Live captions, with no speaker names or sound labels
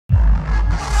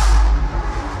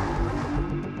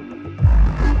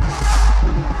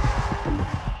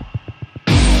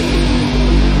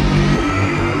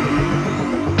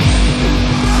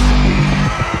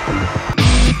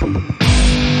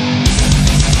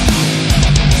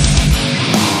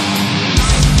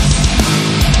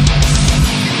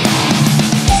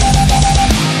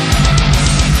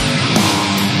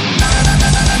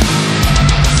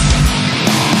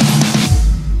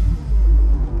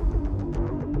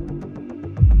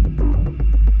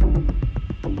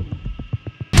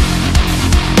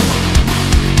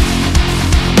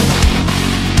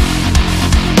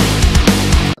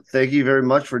thank you very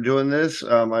much for doing this.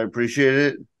 I appreciate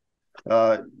it.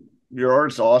 Uh, your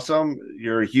art's awesome.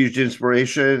 You're a huge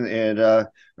inspiration, and I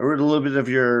read a little bit of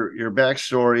your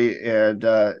backstory, and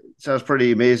it sounds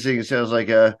pretty amazing. It sounds like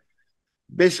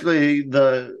basically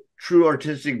the true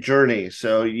artistic journey.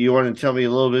 So, you want to tell me a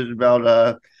little bit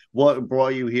about what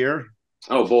brought you here?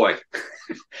 Oh boy,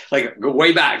 like go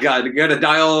way back. Got to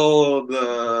dial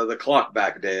the clock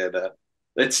back, Dad.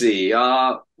 Let's see.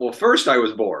 Well, first I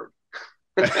was bored,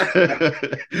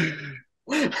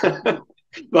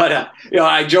 but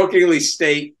I jokingly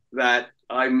state that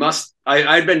I must.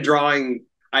 I'd been drawing.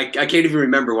 I can't even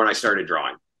remember when I started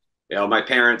drawing. My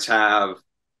parents have.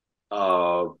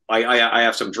 I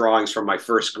have some drawings from my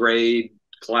first grade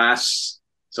class.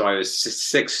 So I was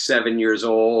 6, 7 years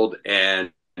old,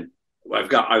 and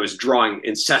I was drawing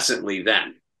incessantly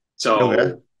then.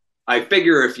 Okay. So I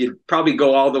figure if you probably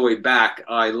go all the way back,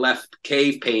 I left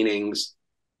cave paintings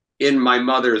in my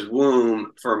mother's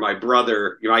womb for my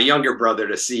brother, my younger brother,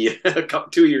 to see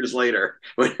 2 years later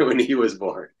when he was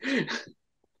born.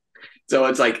 So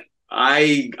it's like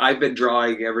I've been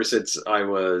drawing ever since I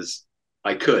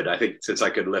think since I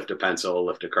could lift a pencil,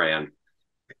 lift a crayon.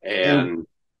 And And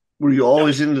were you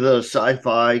always into the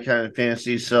sci-fi kind of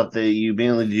fantasy stuff that you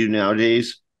mainly do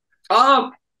nowadays? uh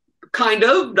kind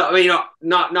of. I mean,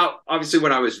 not obviously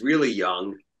when I was really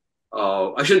young.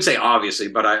 I shouldn't say obviously,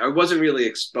 but I wasn't really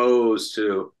exposed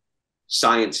to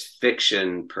science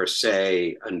fiction per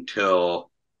se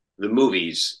until the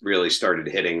movies really started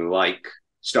hitting, like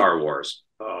Star Wars.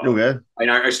 Okay.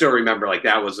 And I still remember like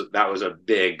that was a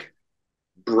big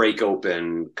break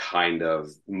open kind of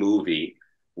movie,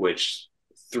 which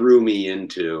threw me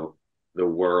into the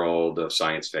world of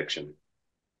science fiction.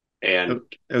 And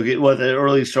Okay. What, the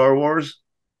early Star Wars?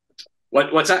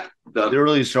 what's that? The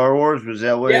early Star Wars, was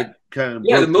that what Yeah, it kind of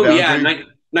yeah, the broke the movie, yeah, boundary?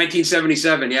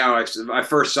 1977. Yeah, I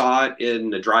first saw it in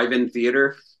the drive-in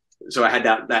theater, so I had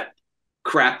that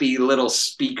crappy little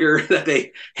speaker that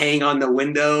they hang on the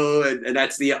window, and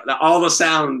that's all the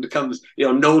sound comes.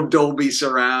 No Dolby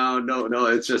surround, no,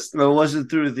 it's just No, it wasn't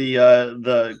through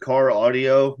the car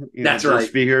audio, that's just right.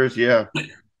 speakers. Yeah.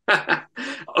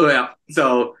 Oh yeah,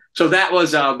 so that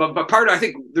was but part of, I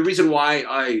think the reason why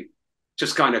I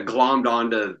just kind of glommed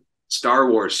onto Star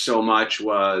Wars so much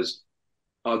was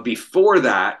before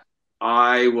that,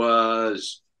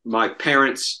 my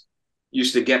parents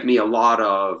used to get me a lot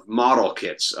of model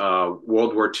kits,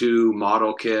 World War II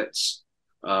model kits,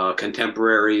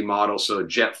 contemporary models, so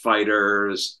jet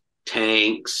fighters,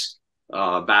 tanks,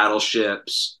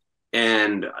 battleships.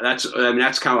 And that's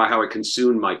kind of how I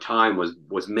consumed my time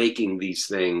was making these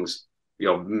things,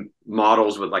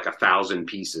 models with like 1,000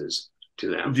 pieces to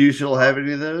them. Do you still have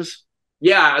any of those?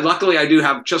 Yeah, luckily I do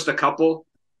have just a couple.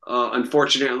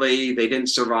 Unfortunately, they didn't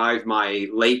survive my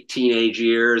late teenage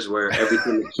years where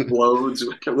everything explodes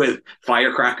with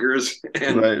firecrackers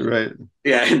and Right, right.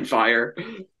 yeah, and fire.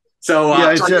 So, Yeah, so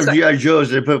I instead guess of that, GI Joes,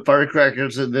 they put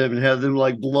firecrackers in them and have them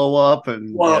like blow up,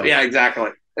 and well, yeah. yeah,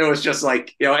 exactly. It was just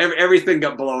like everything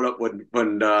got blown up when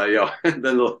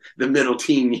the middle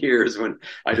teen years when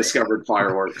I discovered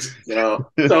fireworks. So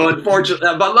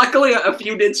unfortunately, but luckily a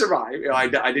few did survive.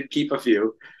 I did keep a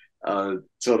few.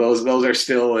 So those are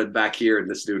still back here in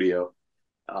the studio.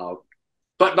 Uh,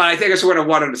 but I think that's what I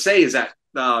wanted to say is that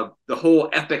the whole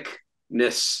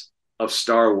epicness of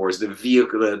Star Wars, the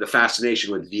vehicle, the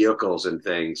fascination with vehicles and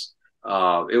things.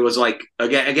 It was like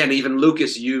again, even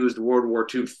Lucas used World War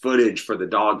II footage for the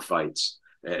dogfights,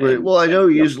 Right. and, Well, I know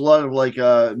and you use a lot of like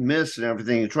myths and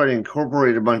everything and try to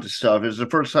incorporate a bunch of stuff. It's the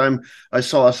first time I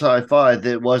saw a sci-fi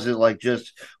that wasn't like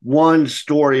just one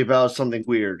story about something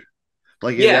weird.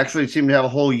 Like it yeah, actually seemed to have a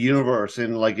whole universe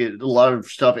and like a lot of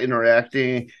stuff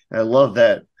interacting. And I love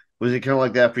that. Was it kind of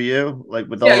like that for you? Like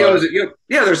with yeah, all the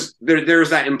yeah. There's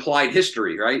that implied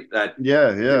history, right? That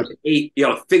yeah,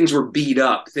 yeah. things were beat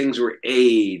up, things were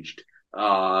aged,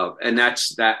 and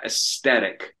that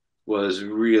aesthetic was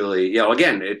really,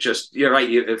 again, it just, you're right,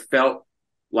 it felt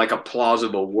like a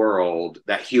plausible world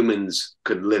that humans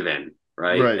could live in,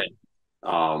 right? Right.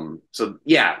 And, so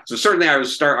certainly I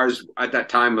was at that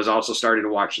time was also starting to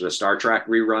watch the Star Trek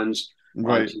reruns on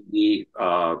Right. TV,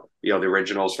 the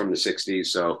originals from the 60s.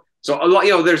 So a lot,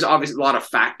 there's obviously a lot of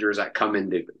factors that come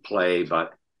into play,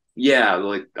 but yeah,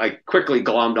 like I quickly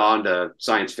glommed on to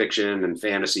science fiction and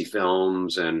fantasy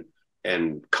films and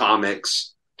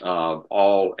comics,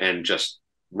 all, and just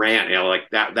ran, like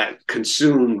that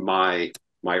consumed my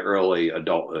early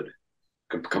adulthood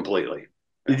completely.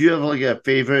 Did you have like a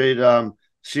favorite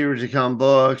series of comic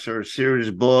books or series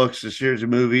of books, a series of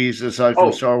movies aside from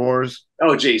Oh, Star Wars?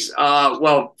 oh, geez.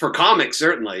 Well, for comics,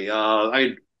 certainly.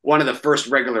 one of the first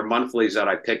regular monthlies that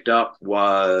I picked up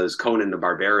was Conan the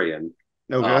Barbarian.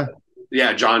 Uh, Okay.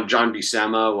 yeah, John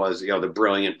Buscema was the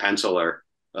brilliant penciler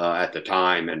at the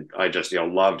time, and I just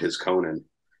loved his Conan.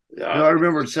 No, I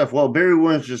remember stuff. Well, Barry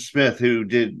Windsor-Smith, who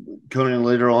did Conan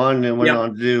later on and went Yep.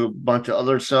 on to do a bunch of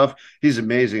other stuff, he's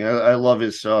amazing. I love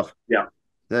his stuff. Yeah.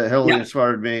 That heavily Yeah.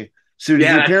 inspired me. So, did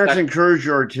your Yeah. parents encourage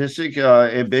your artistic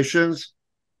ambitions?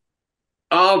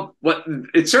 What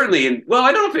it certainly, well,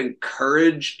 I don't know if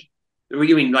encouraged. What do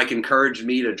you mean, like encouraged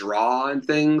me to draw and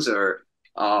things, or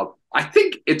I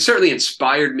think it certainly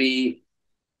inspired me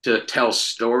to tell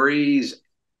stories,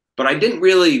 but I didn't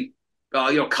really,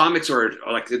 comics or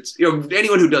like it's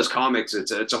anyone who does comics,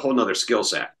 it's a whole nother skill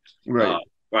set. Uh, Right.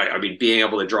 right. I mean, being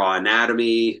able to draw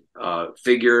anatomy,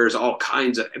 figures, all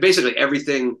kinds of basically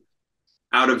everything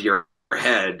out of your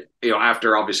head,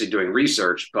 after obviously doing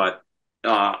research. But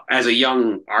as a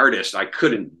young artist, I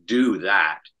couldn't do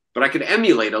that, but I could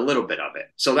emulate a little bit of it.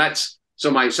 So that's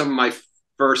so my some of my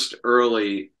first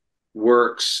early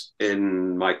works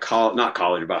in my not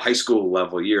college, but high school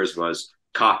level years was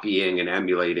copying and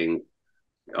emulating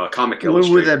comic When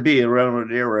would illustration. that be? Around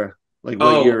what era? Like what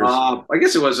Oh, years? I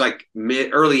guess it was like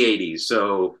early '80s.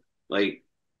 So like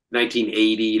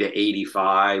 1980 to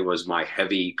 '85 was my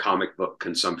heavy comic book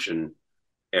consumption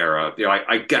era.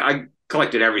 I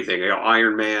collected everything.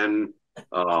 Iron Man,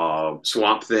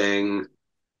 Swamp Thing,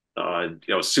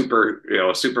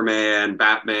 Superman,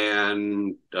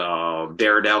 Batman,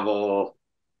 Daredevil,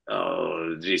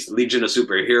 Legion of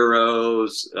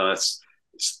Superheroes,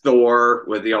 Thor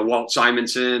with Walt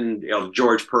Simonson,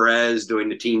 George Perez doing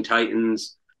the Teen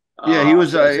Titans. Yeah, he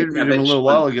was. I interviewed him a Savage. little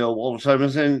while ago. Walt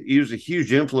Simonson. He was a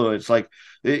huge influence. Like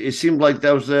it seemed like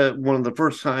that was one of the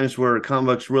first times where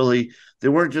comics really they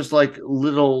weren't just like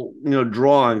little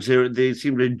drawings. They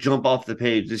seemed to jump off the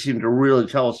page. They seemed to really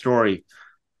tell a story.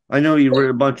 I know he read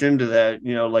a bunch into that.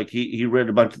 Like he read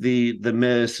a bunch of the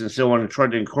myths and so on, and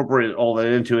tried to incorporate all that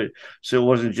into it. So it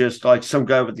wasn't just like some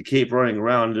guy with the cape running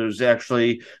around. It was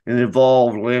actually an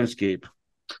evolved landscape.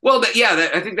 Well,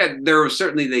 I think that there was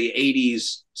certainly the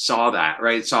 '80s saw that,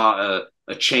 right? Saw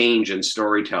a change in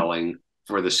storytelling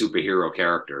for the superhero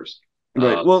characters.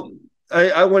 Right. Uh, Well,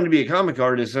 I wanted to be a comic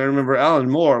artist. I remember Alan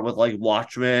Moore with like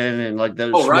Watchmen and like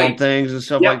those oh, Swamp right. Things and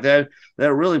stuff like Yep. that.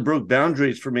 That really broke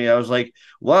boundaries for me. I was like,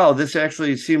 wow, this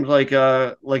actually seems like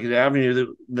an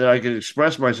avenue that I could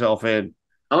express myself in.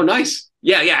 Oh, nice.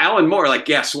 Yeah, yeah. Alan Moore, like,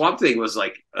 yeah, Swamp Thing was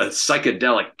like a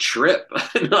psychedelic trip.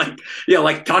 Like, yeah,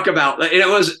 like talk about, and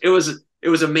it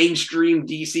was a mainstream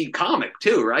DC comic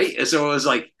too, right? And so it was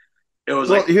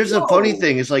Well, like, here's the funny whoa.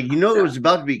 thing: it's like it Yeah. was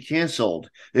about to be canceled.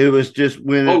 It was just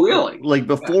when Oh, really? like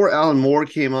Yeah. before Alan Moore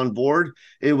came on board,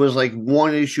 it was like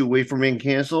one issue away from being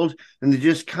canceled, and they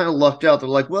just kind of lucked out. They're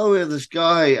like, "Well, we have this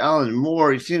guy Alan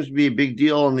Moore. He seems to be a big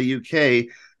deal in the UK,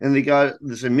 and they got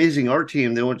this amazing art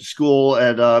team. They went to school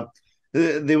at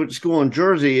they went to school in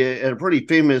Jersey at a pretty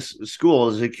famous school,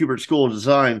 it's a Kubert School of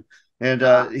Design." And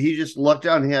he just lucked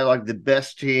out and he had like the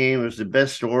best team. It was the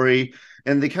best story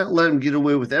and they kind of let him get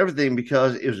away with everything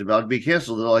because it was about to be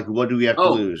canceled. They're like, "What do we have to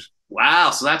Oh, lose?"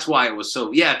 wow. So that's why it was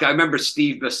so. Yeah, I remember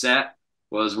Steve Bissette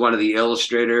was one of the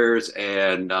illustrators,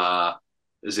 and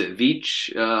is it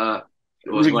Veach?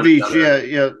 Was Rick one of the Beach, other. yeah,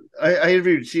 yeah. I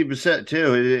interviewed Steve Bissette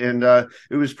too, and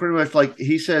it was pretty much like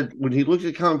he said when he looked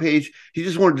at the comic page, he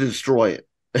just wanted to destroy it.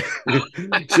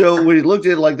 So when he looked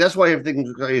at it, like that's why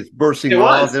everything like, it's bursting It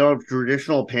off. They was. don't have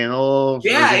traditional panels or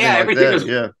Yeah, anything yeah. like Everything that. was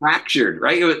Yeah. fractured,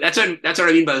 right? That's what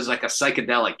I mean by it was like a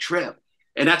psychedelic trip,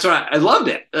 and that's what I loved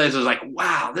it. It was like,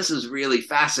 wow, this is really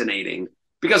fascinating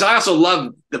because I also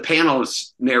love the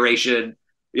panels narration,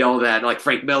 that like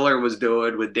Frank Miller was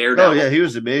doing with Oh Daredevil. yeah, he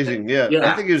was amazing. Yeah, I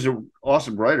Yeah, think he was an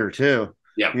awesome writer too.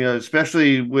 yeah.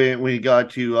 Especially when he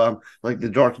got to like the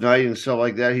Dark Knight and stuff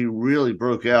like that, he really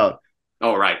broke out.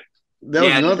 Oh, right. That was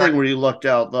Yeah, another thing where he lucked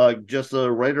out. Like just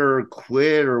the writer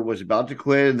quit or was about to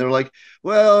quit, and they're like,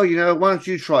 "Well, why don't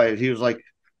you try it?" He was like,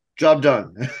 "Job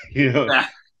done." yeah.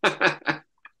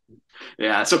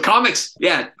 Yeah. So comics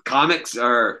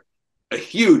are a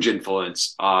huge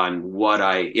influence on what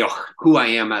who I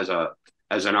am as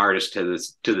an artist to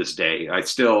this day. I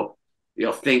still,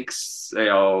 think,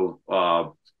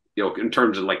 in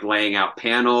terms of like laying out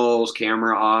panels,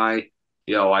 camera eye,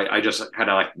 I just kind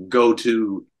of like go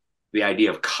to the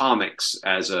idea of comics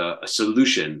as a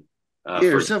solution Yeah,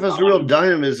 your for stuff has real design.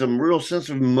 dynamism, real sense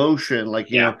of motion, like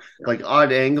Yeah. Yeah. like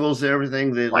odd angles and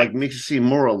everything that Right. like makes it seem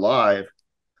more alive.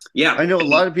 Yeah. I know a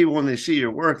lot of people when they see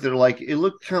your work, they're like, it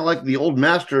looked kind of like the old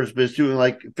masters, but it's doing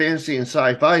like fantasy and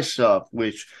sci-fi stuff,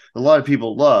 which a lot of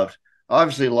people loved.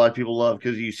 Obviously, a lot of people love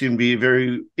because you seem to be a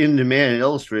very in-demand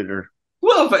illustrator.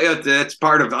 Well, it's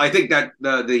part of. I think that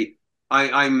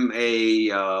I'm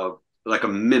a like a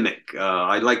mimic.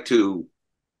 I like to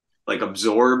like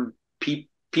absorb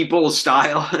people's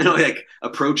style, like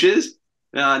approaches.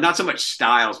 Not so much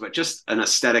styles, but just an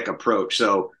aesthetic approach.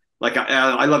 So, like,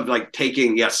 I love like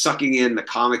taking, sucking in the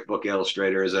comic book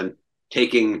illustrators and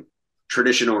taking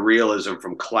traditional realism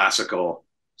from classical,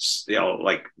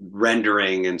 like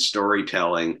rendering and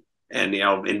storytelling, and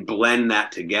and blend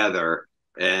that together,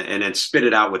 and then spit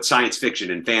it out with science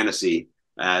fiction and fantasy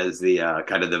as the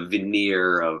kind of the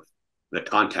veneer of the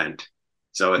content.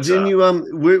 So it's Then you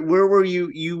where were you?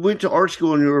 You went to art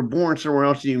school and you were born somewhere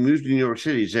else and you moved to New York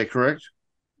City. Is that correct?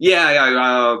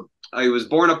 yeah, I was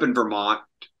born up in Vermont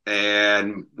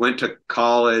and went to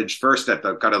college first at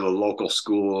the kind of the local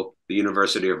school, the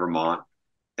University of Vermont,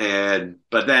 and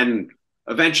but then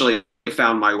eventually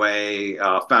found my way,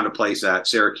 found a place at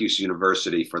Syracuse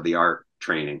University for the art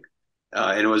training,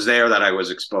 and it was there that I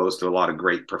was exposed to a lot of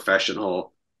great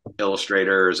professional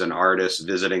illustrators and artists,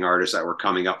 visiting artists that were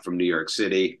coming up from New York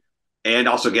City, and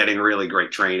also getting really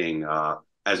great training.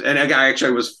 And I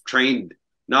actually was trained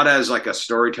not as like a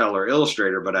storyteller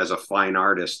illustrator, but as a fine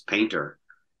artist painter.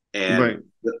 Right. And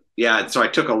yeah, so I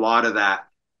took a lot of that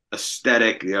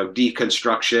aesthetic,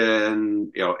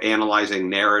 deconstruction, analyzing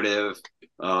narrative,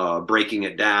 breaking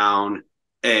it down.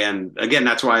 And again,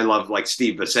 that's why I love like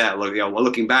Steve Bissett.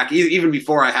 Looking back, even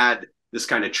before I had this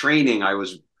kind of training, I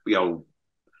was,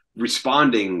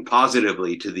 responding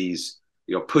positively to these,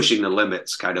 pushing the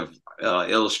limits kind of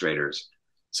illustrators.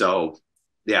 So,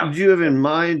 yeah. Did you have in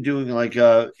mind doing like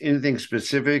anything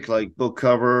specific, like book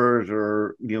covers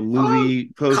or Um, movie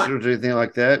posters or anything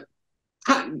like that?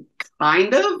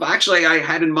 kind of. Actually, I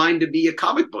had in mind to be a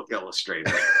comic book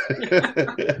illustrator.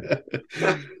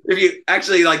 If you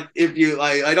actually like, if you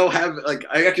like, I don't have like,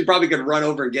 I actually probably could run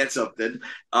over and get something.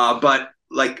 But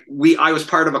like I was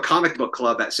part of a comic book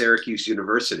club at Syracuse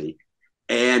University,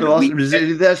 and So awesome.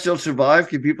 Did that still survive?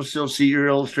 Can people still see your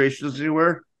illustrations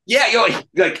anywhere? yeah,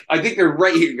 like I think they're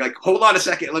right here. Like, hold on a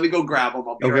second, let me go grab them.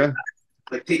 I'll be right Okay. back.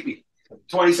 Like, take me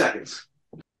 20 seconds.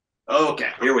 Okay,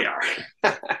 here we are.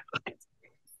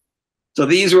 So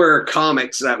these were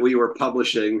comics that we were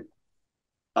publishing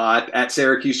at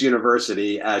Syracuse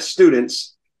University as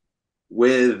students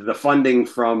with the funding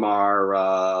from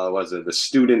our was it the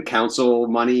student council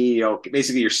money,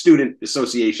 basically your student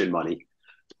association money.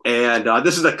 And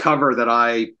this is a cover that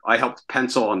I helped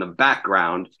pencil on the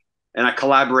background, and I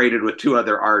collaborated with two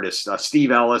other artists,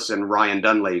 Steve Ellis and Ryan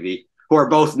Dunleavy, who are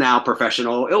both now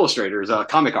professional illustrators,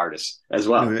 comic artists as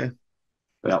well. Okay.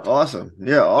 Yep. Awesome.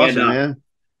 Yeah, And awesome, man.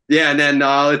 yeah, and then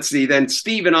let's see. Then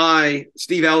Steve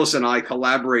Ellis and I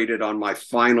collaborated on my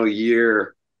final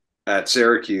year at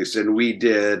Syracuse, and we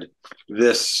did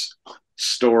this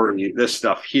story, this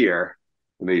stuff here.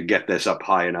 Let me get this up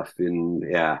high enough.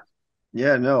 Yeah,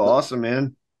 no, awesome,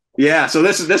 man. Yeah. So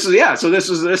this is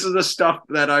the stuff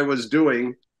that I was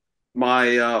doing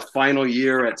my final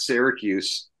year at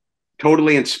Syracuse.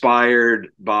 Totally inspired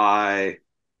by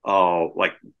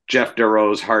like Jeff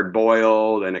Darrow's Hard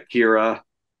Boiled and Akira.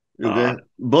 Okay.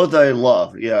 Both I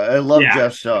love. Yeah, I love Yeah.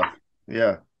 Jeff's stuff.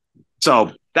 Yeah.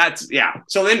 So that's yeah.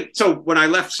 So when I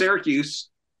left Syracuse,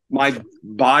 my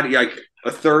body, like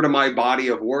a third of my body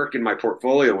of work in my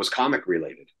portfolio was comic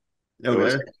related. It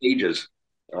was Okay. pages.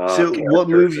 So what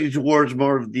moves Characters. you towards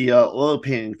more of the oil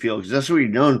painting field? Because that's what you're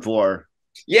known for.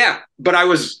 Yeah, but I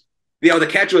was, the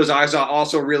catch was I was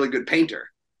also a really good painter.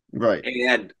 Right.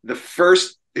 And the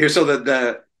first here, so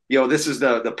this is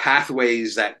the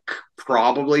pathways that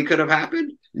probably could have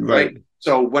happened, right? Right.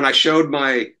 So when I showed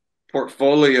my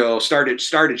portfolio, started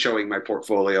showing my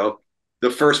portfolio, the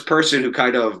first person who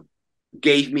kind of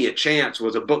gave me a chance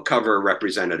was a book cover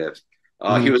representative. He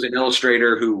Mhm. was an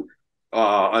illustrator who,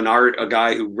 a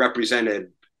guy who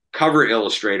represented cover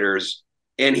illustrators,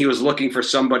 and he was looking for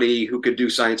somebody who could do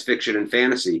science fiction and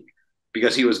fantasy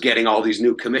because he was getting all these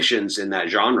new commissions in that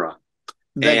genre.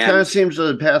 That kind And of seems to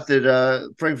the path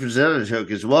that Frank Frazetta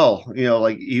took as well.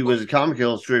 Like he was a comic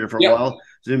illustrator for a yep, while.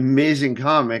 It's amazing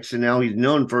comics, and now he's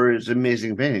known for his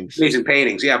amazing paintings. amazing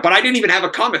paintings. Yeah, but I didn't even have a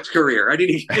comics career.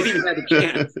 Didn't even have a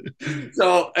chance.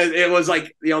 So it was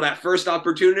like, that first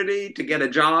opportunity to get a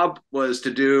job was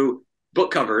to do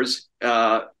book covers,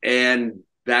 and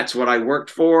that's what I worked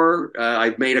for.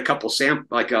 I made a couple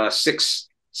six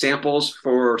samples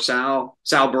for Sal.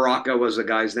 Sal Baraka was the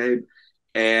guy's name,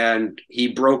 and he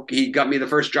got me the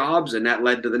first jobs, and that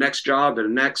led to the next job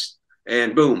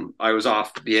and boom, I was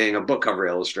off being a book cover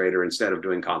illustrator instead of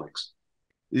doing comics.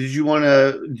 did you want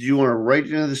to write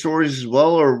into the stories as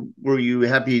well, or were you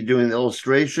happy doing the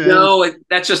illustration? No,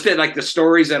 that's just it. Like the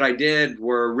stories that I did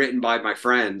were written by my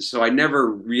friends, so I never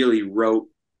really wrote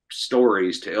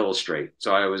stories to illustrate.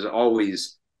 So I was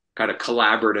always kind of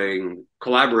collaborating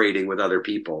with other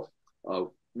people,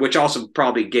 which also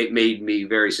probably made me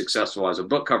very successful as a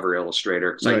book cover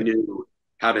illustrator because I Right. knew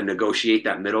how to negotiate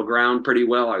that middle ground pretty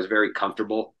well. I was very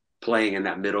comfortable playing in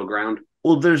that middle ground.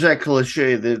 Well, there's that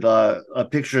cliche that a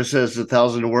picture says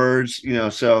 1,000 words,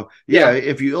 So yeah, Yeah,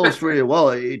 if you illustrate it well,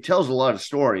 it tells a lot of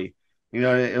story.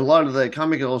 A lot of the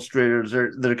comic illustrators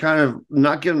they're kind of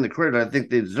not given the credit I think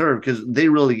they deserve because they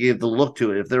really gave the look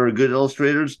to it. If they were good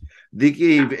illustrators, they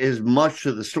gave as much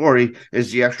to the story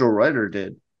as the actual writer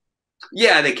did.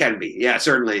 yeah, they can be. Yeah,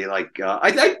 certainly. Like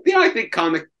I think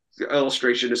comic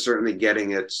illustration is certainly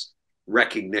getting its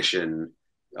recognition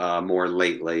more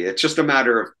lately. It's just a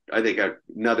matter of I think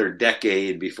another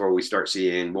decade before we start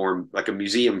seeing more like a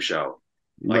museum show.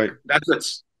 Like Right, that's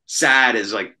what's sad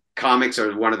is like comics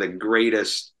are one of the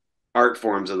greatest art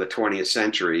forms of the 20th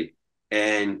century,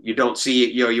 and you don't see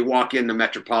it. You walk into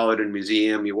Metropolitan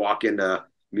Museum, you walk into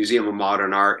Museum of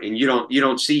Modern Art, and you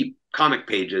don't see comic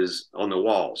pages on the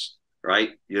walls,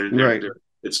 right? right.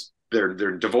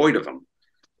 They're devoid of them.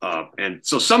 And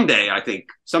so someday, I think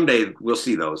someday we'll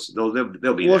see those. They'll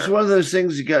be Well, it's there. one of those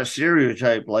things you got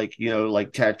stereotype, like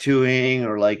like tattooing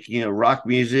or like rock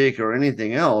music or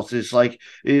anything else. It's like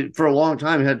for a long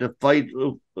time had to fight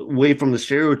away from the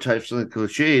stereotypes and the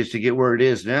cliches to get where it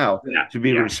is now Yeah, to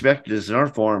be yeah, respected as an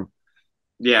art form.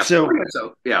 yeah. So,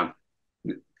 So yeah.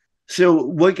 so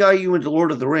what got you into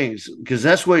Lord of the Rings? Because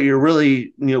that's what you're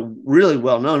really really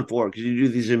well known for. Because you do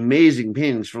these amazing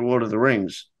paintings for Lord of the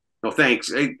Rings. No,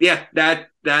 thanks. Yeah, that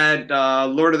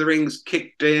Lord of the Rings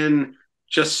kicked in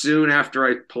just soon after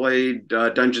I played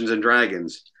Dungeons and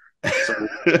Dragons. So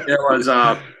it was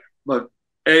but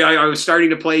I was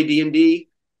starting to play D&D,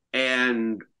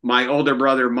 and my older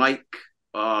brother Mike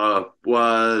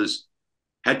was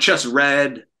had just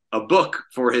read a book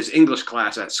for his English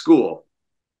class at school,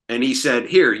 and he said,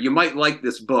 "Here, you might like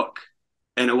this book,"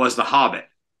 and it was The Hobbit.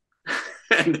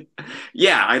 And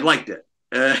yeah, I liked it.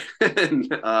 And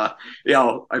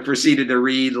I proceeded to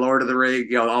read Lord of the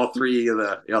Rings, all three of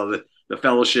the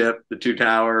Fellowship, the Two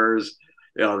Towers,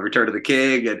 the Return of the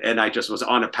King, and I just was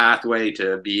on a pathway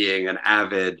to being an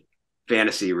avid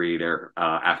fantasy reader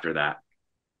after that.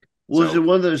 Was it So,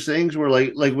 one of those things where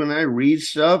like when I read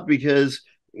stuff because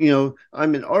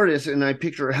I'm an artist and I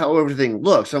picture how everything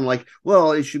looks. I'm like,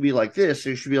 well, it should be like this,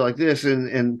 it should be like this,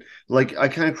 and like I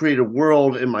kind of create a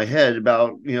world in my head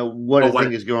about what oh, I think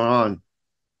what is going on.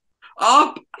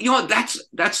 up?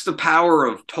 That's the power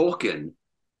of Tolkien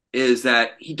is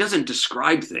that he doesn't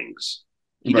describe things.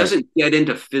 He Right. doesn't get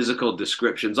into physical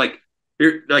descriptions. Like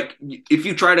if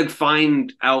you try to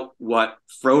find out what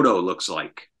Frodo looks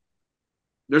like,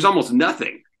 there's almost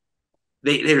nothing.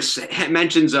 There's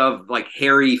mentions of like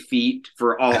hairy feet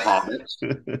for all hobbits,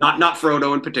 not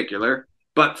Frodo in particular.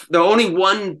 But the only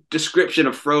one description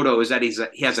of Frodo is that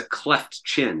he has a cleft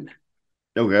chin.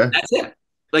 Okay. That's it.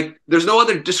 Like there's no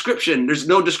other description. There's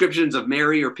no descriptions of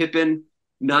Merry or Pippin.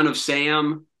 None of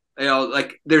Sam.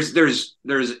 Like there's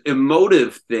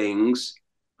emotive things.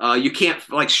 You can't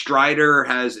like Strider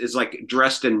is like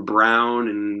dressed in brown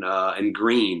and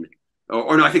green.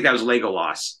 Or no, I think that was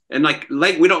Legolas. And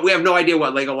we have no idea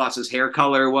what Legolas's hair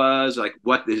color was, like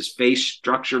what his face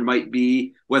structure might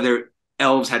be, whether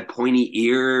elves had pointy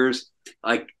ears.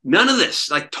 Like none of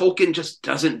this. Like Tolkien just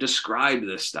doesn't describe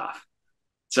this stuff.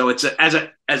 So as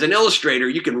an illustrator,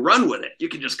 you can run with it. You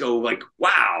can just go like,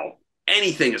 wow,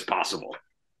 anything is possible.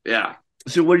 Yeah.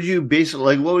 So what did you base it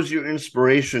like? What was your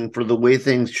inspiration for the way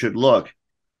things should look?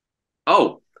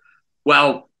 Oh,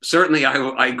 well, certainly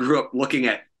I grew up looking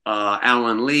at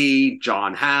Alan Lee,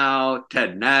 John Howe,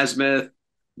 Ted Nasmith,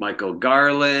 Michael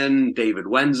Garland, David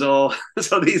Wenzel.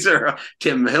 So these are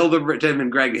Tim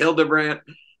and Greg Hildebrandt,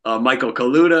 Michael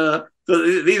Kaluta.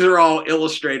 So these are all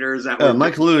illustrators that were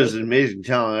Mike just Lewis is an amazing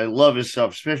talent. I love his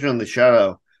stuff, especially on the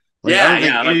Shadow. Like I yeah, don't yeah.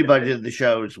 think I like anybody did the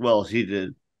Shadow as well as he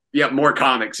did. yeah, more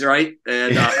comics, right?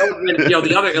 And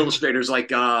the other illustrators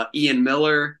like Ian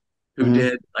Miller, who Mhm.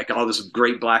 did like all this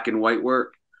great black and white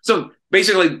work. So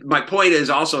basically, my point is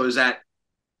that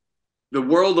the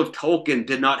world of Tolkien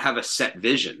did not have a set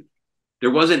vision.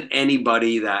 There wasn't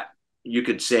anybody that you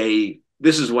could say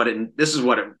this is what it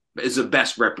is the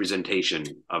best representation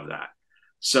of that.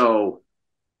 So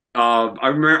I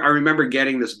remember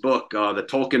getting this book, the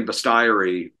Tolkien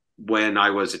Bestiary, when I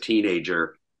was a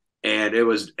teenager, and it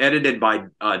was edited by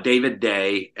David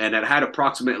Day, and it had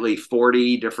approximately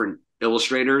 40 different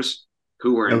illustrators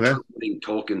who were Okay. interpreting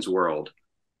Tolkien's world.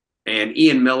 and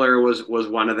Ian Miller was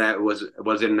one of that was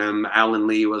in them. Alan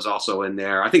Lee was also in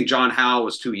there. I think John Howe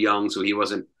was too young, so he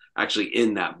wasn't actually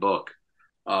in that book.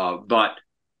 But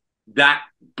that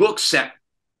book set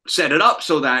it up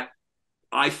so that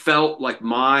I felt like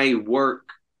my work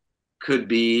could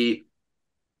be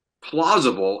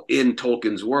plausible in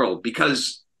Tolkien's world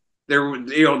because there were,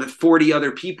 the 40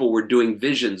 other people were doing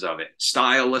visions of it,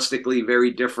 stylistically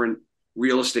very different,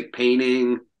 realistic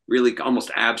painting, really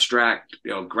almost abstract,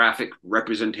 graphic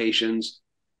representations.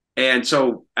 And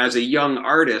so as a young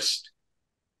artist,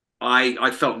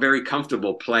 I felt very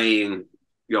comfortable playing,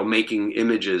 making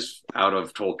images out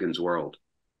of Tolkien's world.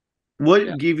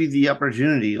 Yeah. What gave you the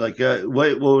opportunity? Like,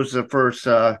 what was the first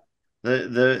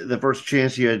the first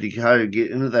chance you had to kind of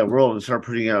get into that world and start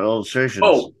putting out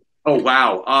illustrations? Oh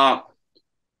wow.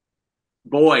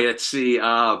 Boy, let's see.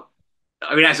 I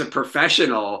mean, as a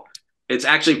professional, it's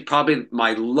actually probably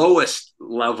my lowest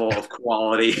level of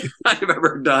quality I've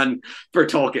ever done for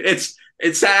Tolkien.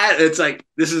 It's sad. It's like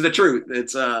this is the truth.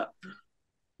 It's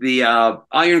the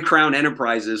Iron Crown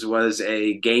Enterprises was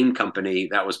a game company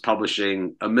that was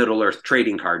publishing a Middle Earth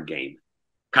trading card game,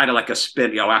 kind of like a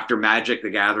spin. After Magic: The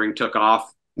Gathering took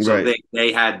off, so Right.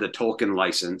 they had the Tolkien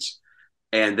license,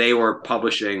 and they were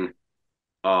publishing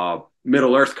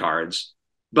Middle Earth cards,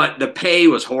 but the pay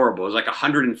was horrible. It was like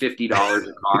 $150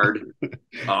 a card,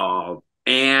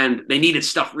 and they needed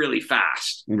stuff really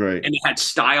fast. Right. And they had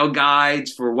style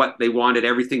guides for what they wanted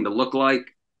everything to look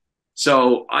like.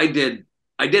 So I did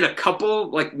a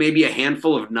couple, like maybe a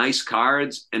handful of nice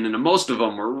cards, and then most of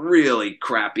them were really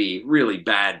crappy, really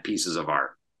bad pieces of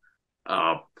art.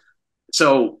 Uh,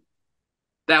 so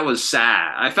that was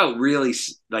sad. I felt really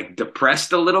like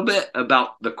depressed a little bit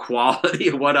about the quality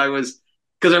of what I was,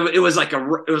 because it was like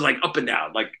up and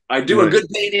down. Like I do a Right. good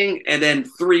painting and then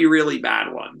three really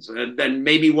bad ones, and then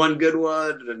maybe one good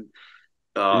one. And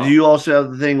Do uh, you also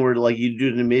have the thing where like you do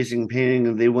an amazing painting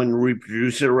and they wouldn't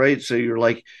reproduce it right? So you're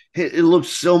like, hey, it looks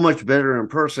so much better in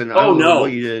person. I oh don't know what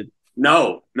no, you did.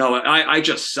 no, I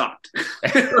just sucked.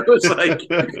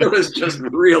 It was just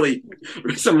really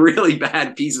some really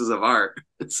bad pieces of art.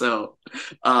 So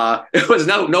it was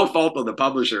no fault of the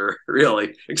publisher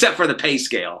really, except for the pay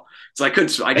scale. So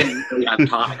I didn't really have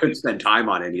time. I couldn't spend time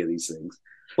on any of these things.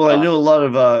 Well, I Uh, know a lot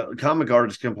of comic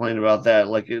artists complain about that,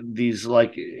 like these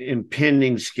like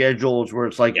impending schedules where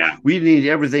it's like yeah, we need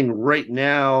everything right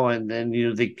now, and then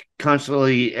they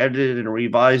constantly edit and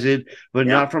revise it, but yeah,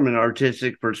 not from an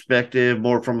artistic perspective,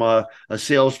 more from a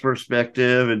sales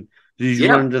perspective. And did you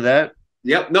run yeah. into that?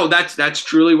 Yep. No, that's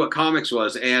truly what comics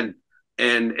was. And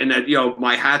that,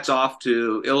 my hats off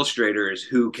to illustrators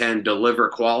who can deliver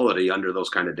quality under those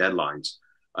kind of deadlines.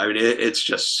 I mean, it's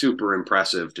just super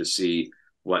impressive to see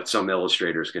what some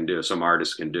illustrators can do, some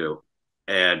artists can do.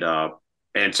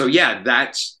 And so yeah,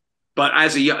 but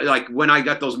as like when I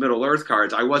got those Middle Earth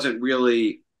cards, I wasn't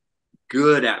really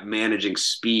good at managing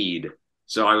speed.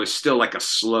 So I was still like a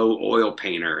slow oil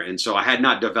painter. And so I had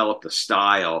not developed a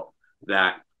style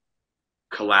that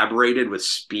collaborated with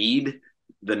speed,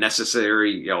 the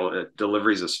necessary,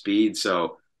 deliveries of speed.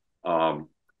 So,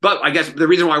 but I guess the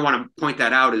reason why I want to point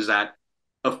that out is that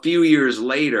a few years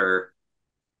later,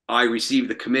 I received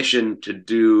the commission to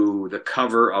do the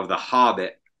cover of The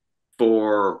Hobbit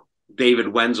for David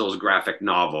Wenzel's graphic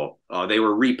novel. They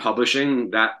were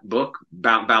republishing that book,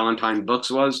 Ballantine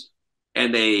Books was,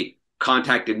 and they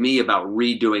contacted me about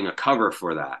redoing a cover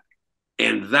for that.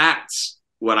 And that's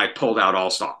when I pulled out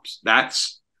all stops.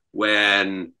 That's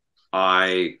when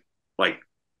I like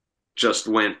just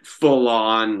went full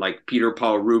on like Peter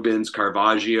Paul Rubens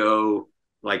Caravaggio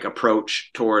like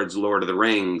approach towards Lord of the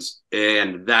Rings,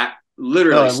 and that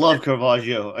Oh, literally, I love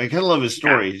Caravaggio. I kind of love his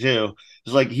yeah, story too.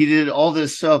 It's like he did all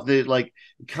this stuff that like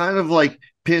kind of like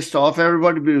pissed off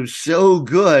everybody, but it was so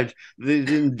good they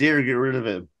didn't dare get rid of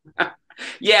him.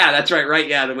 yeah, that's right, right,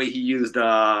 yeah, the way he used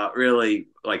really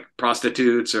like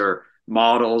prostitutes or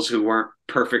models who weren't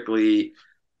perfectly,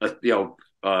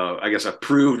 I guess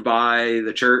approved by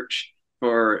the church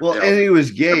for Well, and he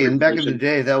was gay, and back in the representation.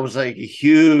 day, that was like a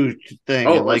huge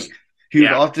thing. Oh, And it like was, he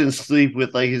would yeah, often sleep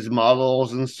with like his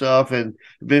models and stuff, and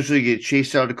eventually get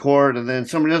chased out of court. And then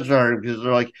somebody else hired him because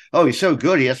they're like, "Oh, he's so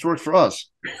good, he has to work for us."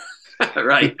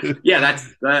 right, yeah, that's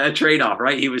a trade-off,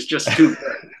 right? He was just too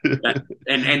good,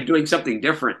 and doing something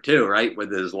different too, right,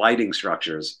 with his lighting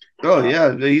structures. Oh Uh,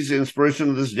 yeah, he's the inspiration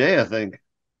of this day, I think.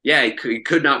 yeah, he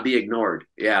could not be ignored.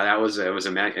 Yeah, that was it was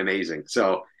amazing.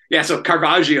 So yeah, so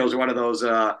Caravaggio is one of those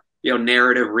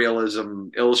narrative realism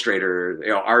illustrator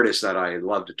artists that I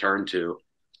love to turn to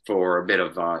for a bit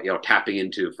of tapping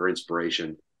into for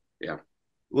inspiration. Yeah.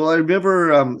 Well, I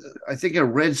remember, I think I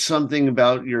read something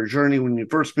about your journey when you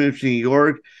first moved to New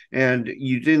York, and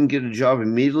you didn't get a job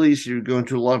immediately. So you're going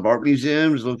to a lot of art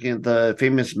museums, looking at the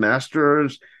famous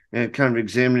masters and kind of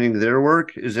examining their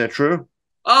work. Is that true?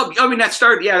 Oh, I mean that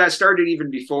started. Yeah, that started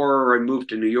even before I moved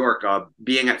to New York.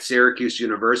 Being at Syracuse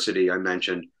University, I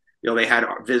mentioned. They had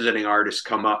visiting artists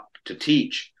come up to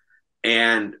teach,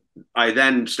 and I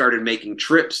then started making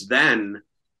trips then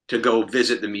to go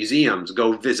visit the museums,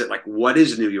 go visit like what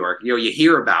is New York. You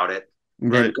hear about it,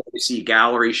 and Right. go to see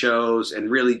gallery shows,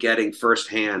 and really getting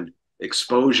firsthand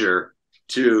exposure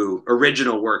to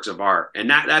original works of art. And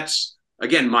that's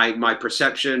again my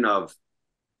perception of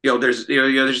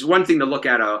there's one thing to look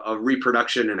at a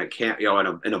reproduction in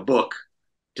a in a book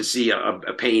to see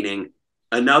a painting.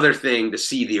 Another thing to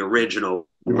see the original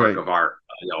work Right. of art,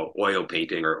 oil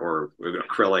painting or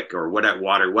acrylic or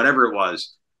whatever it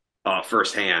was,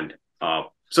 firsthand.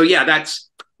 So yeah, that's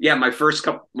yeah. My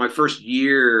first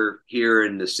year here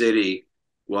in the city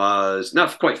was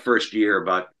not quite first year,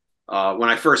 but when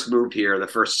I first moved here, the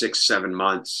first 6 7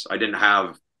 months, I didn't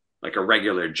have like a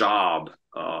regular job,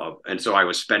 and so I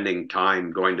was spending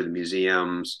time going to the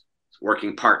museums,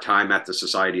 working part time at the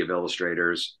Society of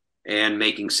Illustrators, and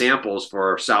making samples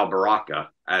for Sal Baraka.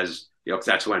 As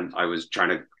that's when I was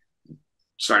trying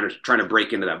to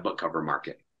break into that book cover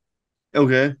market.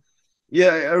 Okay. Yeah,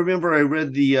 I remember I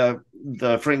read the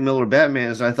Frank Miller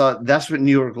Batmans, and I thought that's what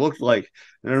New York looked like.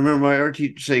 And I remember my art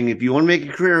teacher saying, if you want to make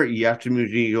a career, you have to move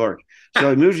to New York. So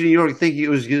I moved to New York thinking it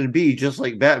was going to be just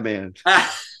like Batman.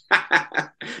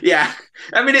 Yeah,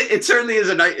 I mean it certainly is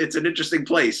it's an interesting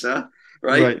place, huh?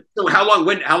 Right. Right. So how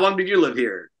long did you live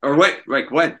here, or what?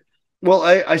 Like when? Well,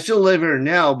 I still live here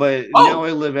now, but now Oh,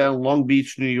 I live out in Long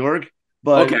Beach, New York.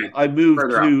 But okay, I moved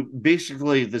further out. to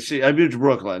basically the city. I moved to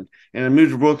Brooklyn, and I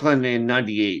moved to Brooklyn in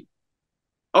 '98.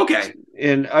 Okay,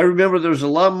 And I remember there was a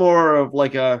lot more of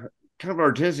like a kind of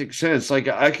artistic sense. Like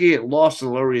I could get lost in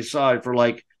the Lower East Side for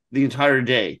like the entire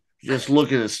day, just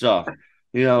looking at stuff,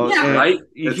 yeah, and right.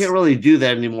 you can't really do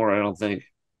that anymore, I don't think.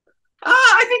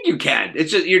 I think you can.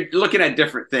 It's just you're looking at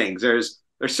different things. There's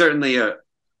certainly a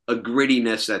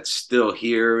grittiness that's still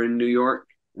here in New York.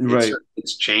 Right.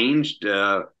 It's changed.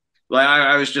 Like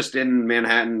I was just in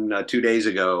Manhattan 2 days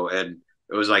ago, and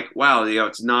it was like, wow,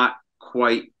 it's not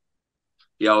quite,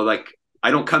 like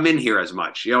I don't come in here as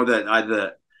much.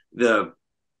 The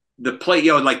the plate,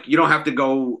 like you don't have to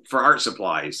go for art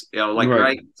supplies, like Right.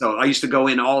 right. So I used to go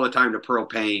in all the time to Pearl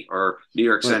Paint or New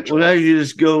York Right. Well, now Central. you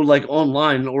just go like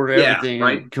online and order Yeah, everything and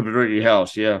right. it comes right to your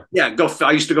house. Yeah. Yeah, go.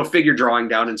 I used to go figure drawing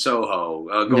down in Soho.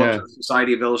 Go up to Yeah. the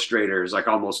Society of Illustrators like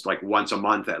almost like once a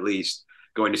month at least,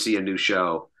 going to see a new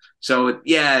show. So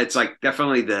yeah, it's like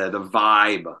definitely the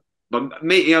vibe, but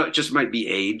it just might be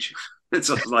age. It's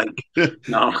just like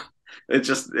no,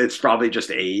 it's probably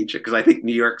just age because I think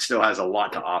New York still has a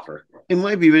lot to offer. It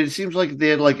might be, but it seems like they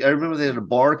had like I remember they had a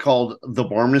bar called the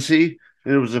Pharmacy,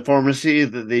 and it was a pharmacy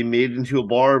that they made into a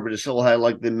bar, but it still had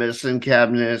like the medicine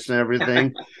cabinets and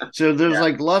everything. So there's Yeah,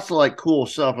 like lots of like cool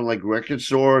stuff and like record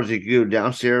stores. You can go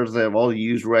downstairs, they have all the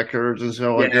used records and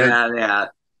stuff like that. yeah,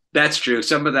 that's true.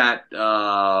 Some of that,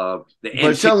 the But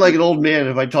I sound like antiquity. an old man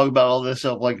if I talk about all this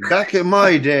stuff. Like back in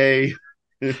my day.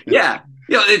 Yeah,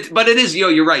 but it is,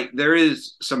 you're right. There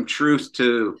is some truth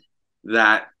to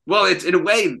that. Well, it's in a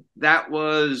way that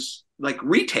was like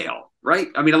retail, right?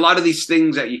 I mean, a lot of these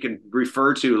things that you can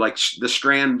refer to, like the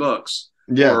Strand books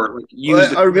Yeah. or like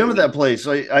used Well, I remember equipment, that place.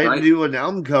 I had to right? do an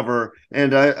album cover,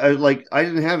 and I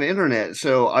didn't have internet,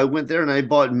 so I went there and I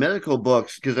bought medical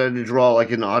books because I had to draw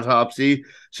like an autopsy.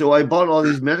 So I bought all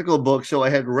these medical books, so I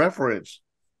had reference.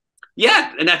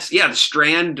 Yeah, and that's the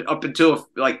Strand up until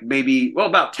like maybe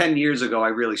about 10 years ago, I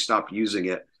really stopped using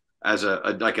it as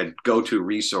like a go-to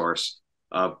resource.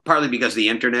 Partly because the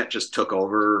internet just took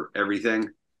over everything.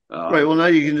 Right. Uh, Well, now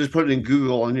you can just put it in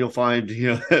Google and you'll find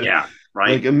yeah,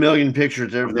 like right. a million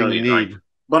pictures, A everything you million, right? need.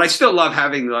 But I still love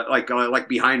having like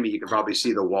behind me, you can probably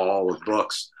see the wall of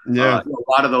books. Yeah,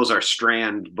 A lot of those are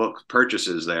Strand book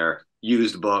purchases there,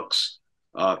 used books,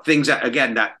 things that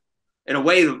again that in a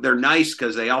way they're nice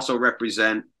because they also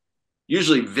represent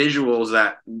usually visuals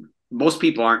that most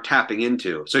people aren't tapping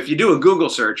into. So if you do a Google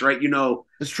search, right,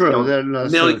 it's true. a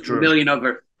That's so million true. million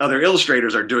other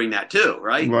illustrators are doing that too,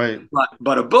 right? Right.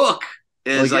 But a book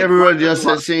is Like like everyone just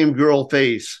that same girl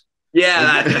face.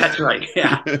 yeah, Like, that's right.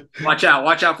 Yeah. Watch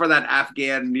out for that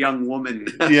Afghan young woman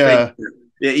figure. yeah,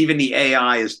 Yeah, even the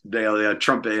AI is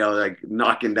Trump, like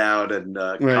knocking down and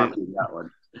right. copying that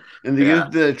one. And they Yeah,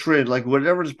 get the trend, like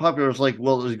whatever is popular, it's like,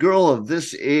 well, this girl of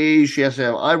this age, she has to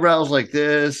have eyebrows like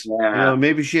this. yeah,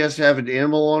 Maybe she has to have an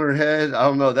animal on her head. I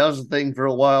don't know. That was a thing for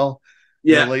a while.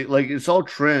 Yeah. like it's all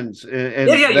trends,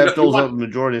 Yeah, yeah. and that You fills up want the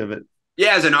majority of it.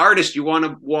 yeah, as an artist, you want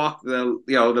to walk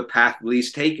the path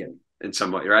least taken in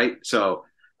some way, right? So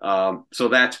so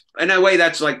that's in a way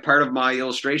that's like part of my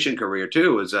illustration career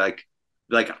too. Is like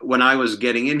when I was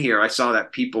getting in here, I saw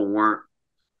that people weren't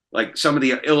like some of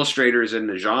the illustrators in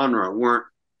the genre weren't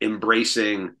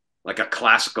embracing like a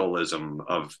classicalism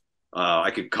of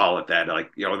I could call it that,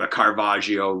 like the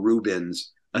Caravaggio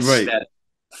Rubens Right. aesthetic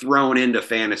thrown into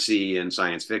fantasy and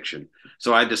science fiction.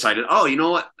 So I decided, oh, you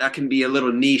know what, that can be a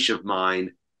little niche of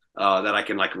mine that I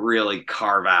can like really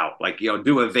carve out, like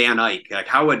do a Van Eyck. Like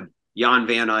how would Jan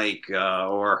Van Eyck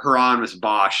or Hieronymus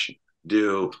Bosch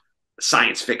do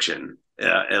science fiction?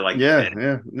 Yeah, yeah.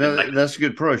 And No, like that's a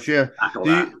good approach. Yeah. tackle Did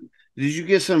that. you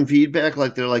get some feedback?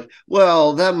 Like they're like,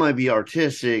 well, that might be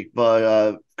artistic,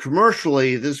 but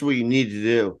commercially, this is what you need to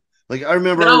do. Like I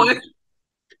No, remember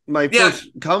my yeah. first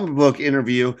comic book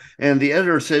interview, and the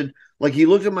editor said, like he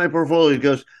looked at my portfolio, he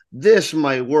goes, "This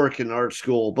might work in art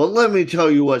school, but let me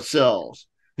tell you what sells."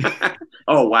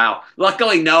 Oh wow.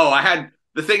 Luckily, no. I had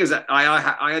the thing is that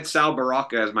I had Sal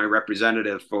Baraka as my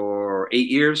representative for 8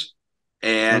 years,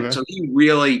 and Okay. so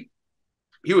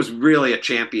he was really a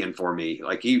champion for me.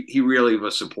 Like he really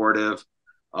was supportive.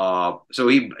 So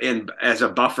he and as a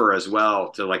buffer as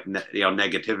well to like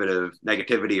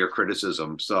negativity or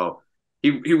criticism. So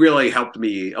he really helped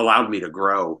me, allowed me to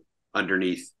grow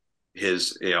underneath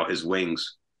his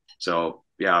wings. So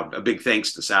yeah, a big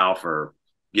thanks to Sal for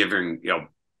giving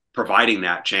providing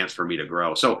that chance for me to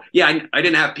grow. So yeah, I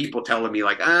didn't have people telling me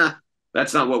like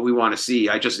that's not what we want to see.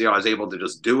 I just I was able to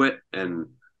just do it and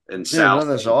Yeah, Sal no,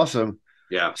 that's awesome.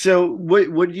 yeah. So what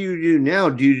do you do now?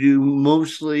 Do you do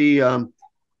mostly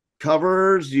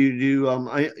covers? Do you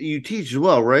do you teach as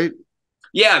well, right?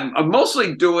 Yeah, I'm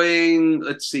mostly doing,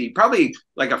 let's see, probably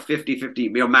like a 50-50.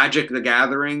 Magic the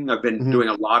Gathering. I've been Mm-hmm. doing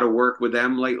a lot of work with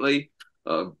them lately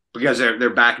because they're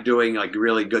back doing like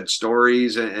really good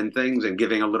stories and things and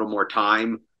giving a little more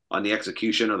time on the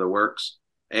execution of the works.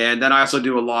 And then I also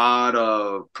do a lot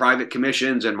of private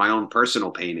commissions and my own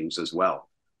personal paintings as well.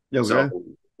 So, Okay.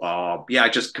 yeah, I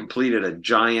just completed a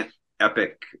giant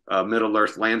epic Middle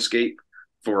Earth landscape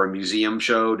for a museum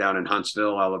show down in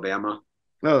Huntsville, Alabama.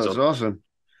 Oh, that's So awesome.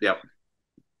 yeah.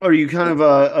 Are you kind of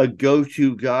a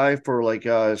go-to guy for like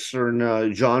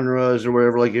certain genres or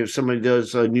whatever? Like if somebody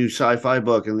does a new sci-fi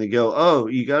book and they go, "Oh,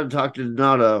 you got to talk to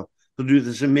Donato. He'll do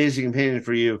this amazing painting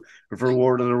for you," or for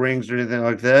Lord of the Rings or anything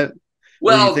like that?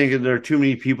 Or do you Well, think there are too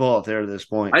many people out there at this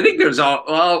point? I think there's all.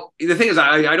 Well, the thing is,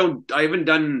 I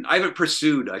haven't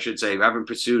pursued. I should say, I haven't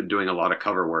pursued doing a lot of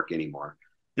cover work anymore.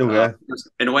 Okay.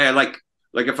 In a way, I like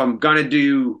if I'm gonna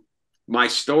do my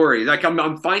stories, like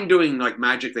I'm fine doing like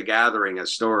Magic the Gathering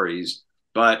as stories,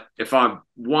 but if I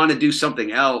want to do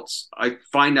something else, I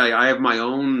find I have my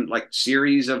own like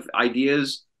series of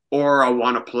ideas, or I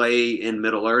want to play in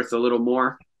Middle Earth a little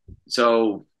more.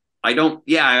 So I don't.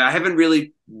 Yeah, I haven't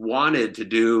really wanted to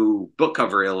do book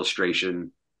cover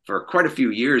illustration for quite a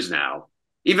few years now.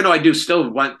 Even though I do still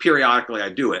want periodically, I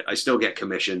do it. I still get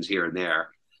commissions here and there,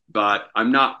 but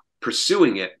I'm not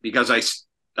pursuing it because I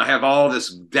have all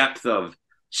this depth of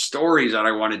stories that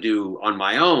I want to do on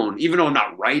my own, even though I'm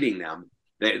not writing them.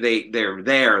 They're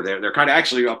there. They're kind of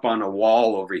actually up on a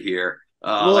wall over here.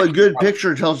 Well, Like a good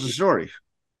picture tells a story.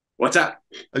 what's that?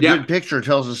 A Yeah, good picture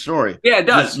tells a story. yeah, it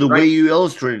Just does. the way Right, you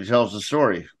illustrate it tells a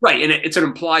story. right, and it's an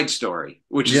implied story,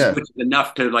 Yeah. which is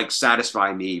enough to like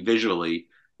satisfy me visually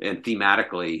and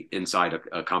thematically inside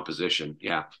a composition.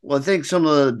 Yeah. Well, I think some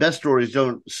of the best stories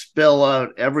don't spell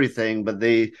out everything, but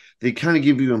they kind of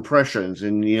give you impressions,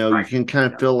 and you Right. can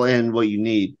kind of fill in what you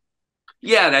need.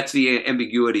 Yeah, that's the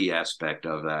ambiguity aspect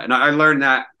of that, and I learned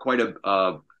that quite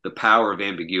the power of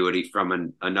ambiguity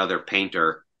from another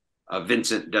painter,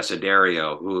 Vincent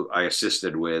Desiderio, who I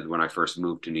assisted with when I first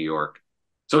moved to New York.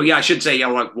 So yeah, I should say, yeah,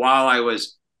 like while I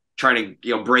was trying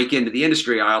to break into the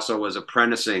industry, I also was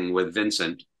apprenticing with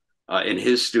Vincent in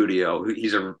his studio.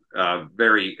 He's a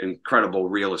very incredible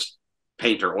realist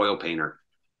painter, oil painter,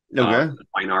 Okay.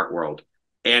 fine art world,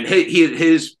 and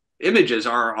his images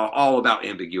are all about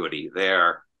ambiguity.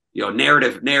 They're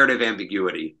narrative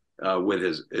ambiguity with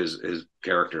his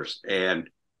characters, and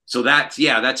so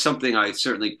that's something I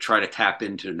certainly try to tap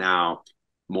into now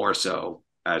more so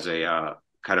as a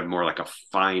kind of more like a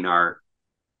fine art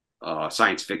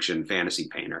science fiction fantasy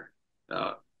painter.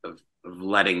 Of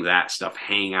letting that stuff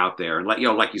hang out there and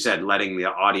like you said, letting the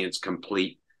audience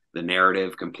complete the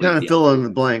narrative, Kind complete of the fill in the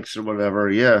blanks or whatever.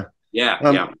 Yeah. yeah,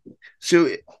 Um. yeah. So,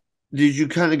 did you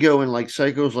kind of go in like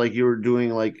cycles, like you were doing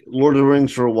like Lord of the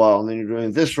Rings for a while, and then you're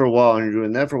doing this for a while, and you're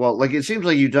doing that for a while? Like it seems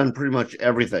like you've done pretty much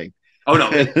everything. Oh no,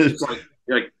 it's like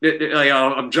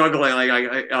I'm juggling.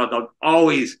 I've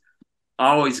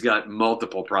always got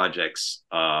multiple projects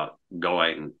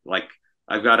going. Like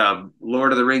I've got a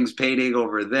Lord of the Rings painting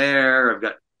over there. I've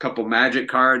got a couple magic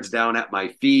cards down at my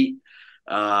feet.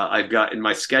 I've got in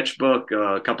my sketchbook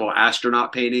a couple of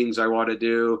astronaut paintings I want to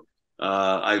do.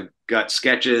 I've got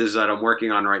sketches that I'm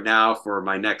working on right now for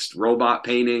my next robot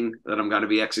painting that I'm going to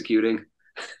be executing.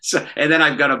 So, and then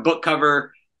I've got a book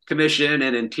cover commission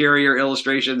and interior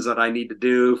illustrations that I need to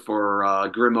do for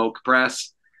Grim Oak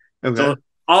Press. Okay. So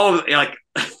all of like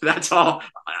that's all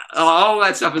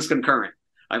that stuff is concurrent.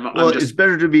 Well, I'm it's just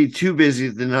better to be too busy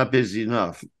than not busy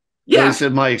enough. At yeah least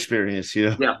in my experience,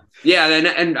 you know. yeah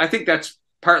and I think that's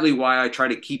partly why I try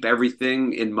to keep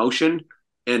everything in motion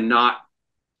and not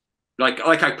like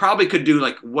I probably could do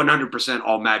like 100%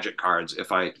 all magic cards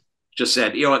if I just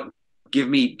said, you know what, give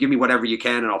me whatever you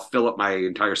can and I'll fill up my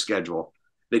entire schedule.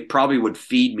 They probably would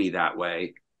feed me that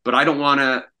way, but I don't want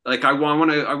to like I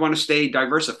want to stay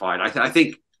diversified. I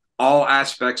think all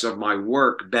aspects of my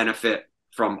work benefit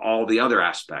from all the other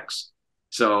aspects.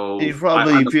 You So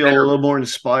probably I'm a feel a better little more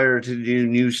inspired to do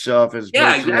new stuff as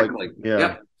yeah, opposed to like, exactly. yeah,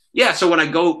 Yep. Yeah. So when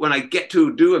I get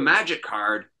to do a magic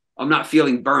card, I'm not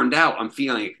feeling burned out. I'm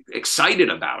feeling excited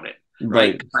about it.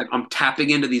 Right. right. I'm tapping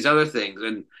into these other things.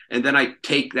 And then I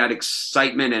take that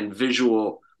excitement and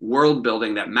visual world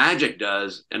building that magic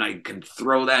does, and I can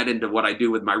throw that into what I do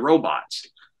with my robots.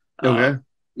 Uh, Okay.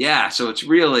 yeah. So it's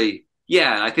really,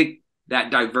 yeah, I think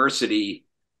that diversity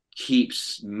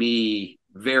keeps me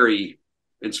very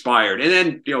inspired. And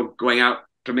then, going out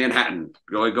to Manhattan,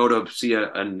 go to see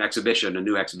an exhibition, a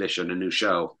new exhibition, a new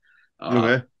show, uh,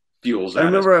 Okay. fuels I that as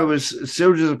remember I well. was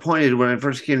so disappointed when I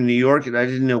first came to New York and I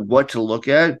didn't know what to look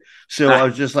at. So I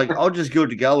was just like, I'll just go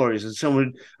to galleries. And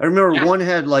someone, I remember Yeah. one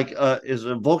had like is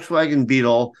a Volkswagen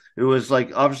Beetle. It was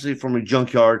like obviously from a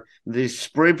junkyard. They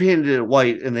spray painted it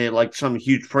white and they had like some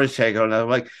huge price tag on it. I'm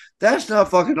like, that's not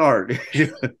fucking art.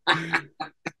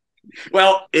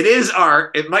 Well, it is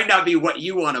art. It might not be what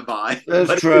you want to buy, That's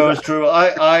but it is true. It's art. true.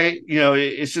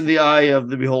 It's in the eye of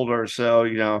the beholder. So,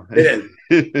 It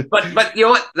is. But you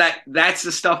know what? That's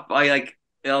the stuff I like.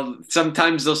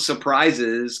 Sometimes those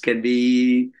surprises can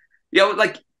be,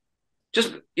 like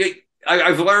just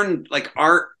I've learned like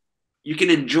art. You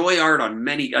can enjoy art on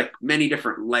many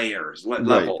different layers, right.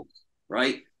 levels,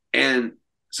 right? And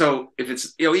so if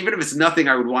it's even if it's nothing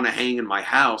I would want to hang in my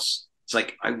house, it's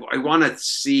like I want to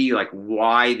see like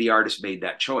why the artist made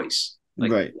that choice,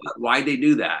 like Right. why they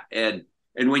do that, and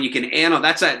when you can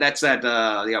analyze that's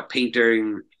that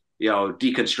painting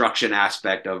deconstruction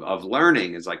aspect of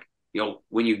learning is like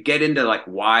when you get into like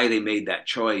why they made that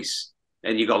choice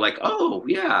and you go like, oh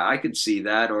yeah, I could see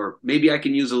that, or maybe I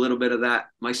can use a little bit of that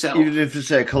Even myself. if it's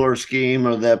that color scheme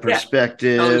or that Yeah,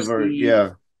 color perspective or, scheme, yeah.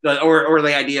 or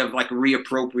the idea of like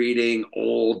reappropriating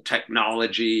old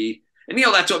technology, and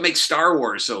that's what makes Star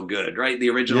Wars so good, right? The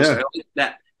original Yeah. Star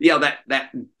that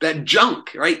that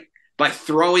junk, right? By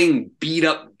throwing beat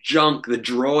up junk, the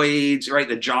droids, right?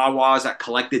 The Jawas that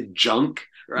collected junk,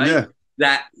 right? Yeah.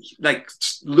 That like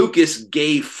Lucas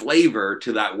gave flavor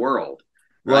to that world,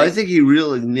 Well, I right? think he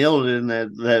really nailed it in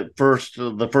the first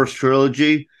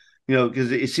trilogy,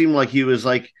 because it seemed like he was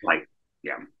like, Like,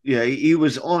 yeah, yeah, he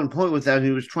was on point with that. And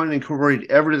he was trying to incorporate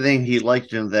everything he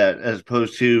liked in that as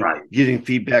opposed to right. getting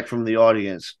feedback from the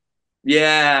audience.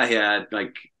 Yeah,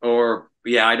 like, or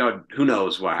yeah, I don't. Who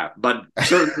knows what happened? But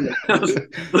certainly,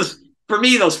 for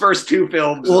me, those first two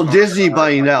films Well, Disney are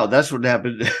buying out, that's what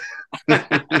happened. like,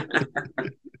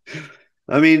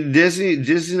 I mean,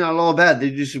 Disney's not all bad. They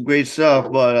do some great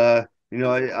stuff, but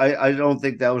I don't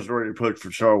think that was the right approach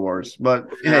for Star Wars. But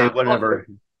hey, yeah. whatever.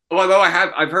 Although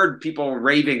I've heard people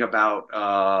raving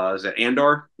about is it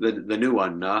Andor, the new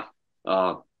one?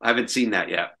 I haven't seen that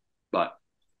yet, but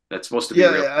that's supposed to be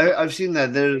Yeah, real. I've seen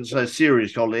that. There's a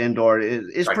series called Andor.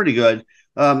 It's Right. pretty good.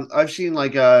 I've seen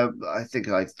like I think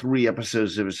like 3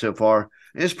 episodes of it so far.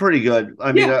 It's pretty good.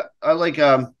 I mean, Yeah. I like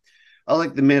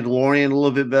the Mandalorian a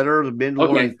little bit better. The Okay.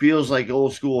 Mandalorian feels like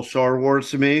old school Star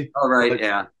Wars to me, All right. but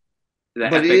Yeah. The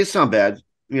but epic. it's not bad.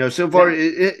 So far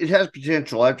Yeah. it has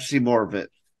potential. I have to see more of it.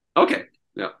 Okay.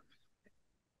 Yeah.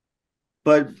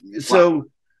 But Wow.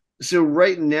 so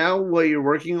right now, what you're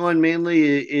working on mainly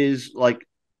is like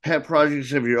pet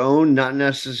projects of your own, not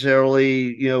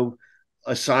necessarily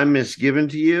assignments given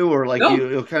to you, or like No.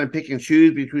 you'll kind of pick and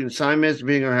choose between assignments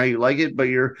depending on how you like it. But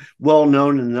you're well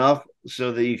known enough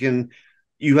so that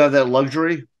you have that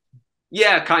luxury.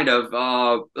 Yeah. Kind of.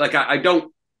 Like I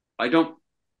don't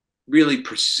really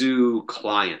pursue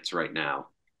clients right now.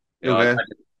 Okay.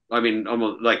 I mean,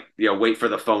 almost like wait for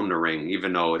the phone to ring,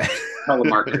 even though it's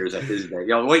telemarketers at his day.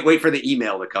 Wait for the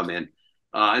email to come in.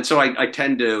 And so I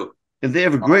tend to. And they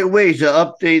have a great way to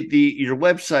update your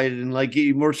website and like get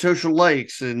you more social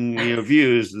likes and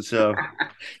views and stuff.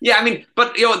 Yeah, I mean,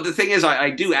 but the thing is,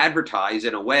 I do advertise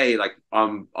in a way, like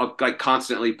I'm like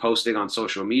constantly posting on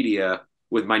social media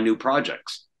with my new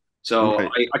projects. So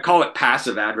Right. I call it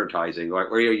passive advertising,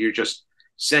 where you're just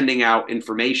sending out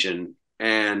information,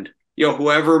 and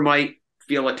whoever might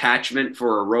feel attachment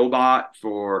for a robot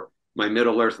for my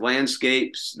Middle Earth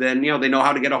landscapes, then they know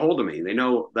how to get a hold of me. They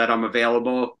know that I'm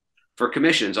available for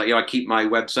commissions. I keep my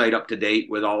website up to date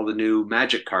with all the new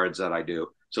magic cards that I do,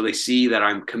 so they see that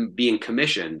I'm being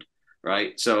commissioned,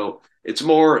 right? So it's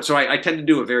more. So I tend to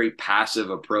do a very passive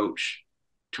approach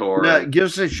Now, toward. give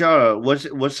us a shout out.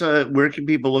 Where can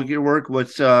people look at your work?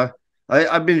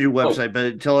 I've been to your Oh, website,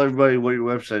 but tell everybody what your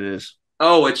website is.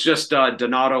 oh, it's just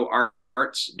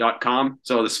donatoarts.com.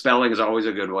 So the spelling is always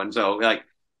a good one. So like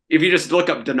if you just look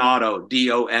up Donato,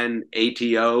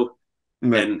 Donato,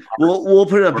 Right. and We'll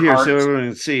put it up or here so arts. everyone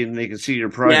can see and they can see your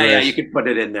Yeah, you progress. could put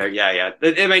it in there. Yeah.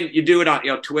 I mean, you do it on,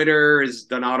 Twitter is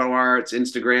Donato Arts,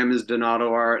 Instagram is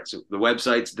Donato Arts, the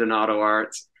website's Donato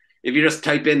Arts. If you just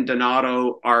type in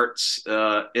Donato Arts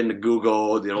into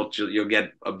Google, you'll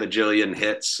get a bajillion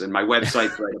hits, and my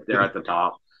website's right up there at the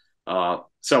top.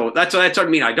 So that's what I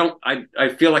mean. I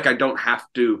feel like I don't have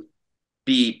to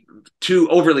be too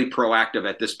overly proactive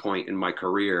at this point in my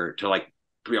career to like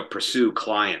pursue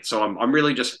clients. So I'm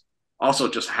really just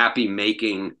happy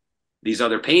making these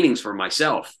other paintings for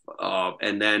myself,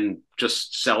 and then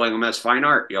just selling them as fine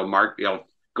art.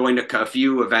 Going to a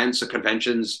few events or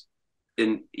conventions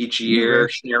in each year,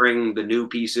 Okay. sharing the new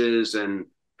pieces and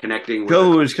connecting with the.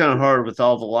 COVID was kind of hard with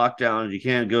all the lockdowns. You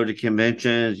can't go to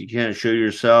conventions. You can't show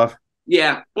yourself.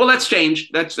 Yeah, well, that's changed.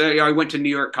 That's I went to New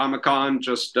York Comic Con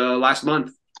just last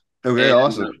month, Okay, and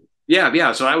awesome.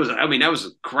 yeah. So that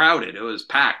was crowded. It was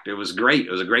packed. It was great.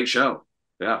 It was a great show.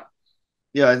 Yeah,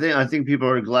 Yeah, I think people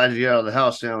are glad to get out of the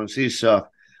house now and see stuff.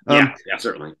 yeah, Um, yeah,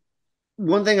 certainly.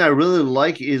 One thing I really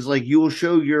like is like you will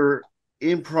show your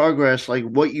in progress, like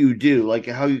what you do, like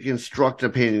how you construct a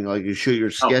painting, like you show your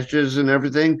Oh, sketches and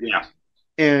everything. yeah,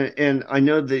 And I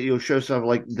know that you'll show stuff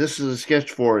like this is a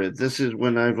sketch for it. This is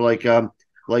when I've like kind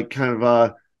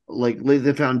of like laid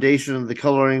the foundation of the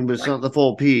coloring, but it's right. not the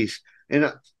full piece.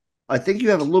 And I think you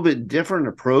have a little bit different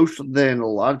approach than a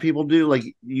lot of people do. Like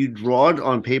you draw it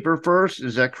on paper first.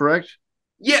 Is that correct?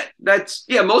 Yeah, that's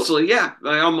yeah, mostly yeah.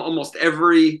 Almost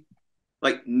every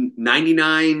like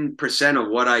 99% of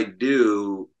what I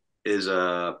do is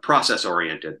process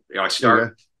oriented. I Okay.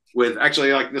 start with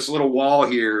actually like this little wall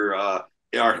here.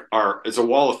 Are It's a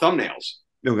wall of thumbnails,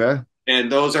 Okay.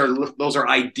 and those are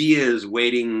ideas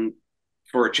waiting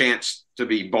for a chance to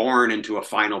be born into a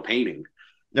final painting.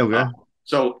 Uh, Okay.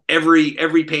 so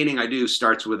every painting I do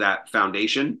starts with that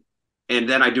foundation, and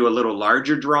then I do a little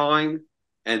larger drawing,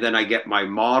 and then I get my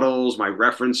models, my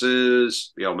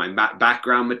references, my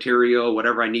background material,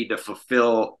 whatever I need to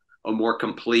fulfill a more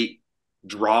complete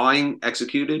drawing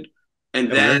executed, and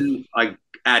Okay. then I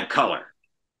add color.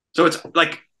 So it's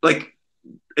like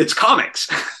it's comics,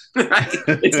 right?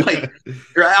 It's like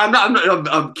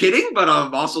I'm kidding, but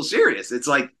I'm also serious. It's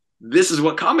like this is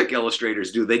what comic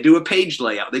illustrators do. They do a page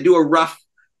layout. They do a rough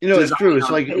It's design true. It's on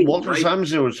a like page, Walter right?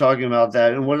 Simonson was talking about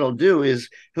that. And what he'll do is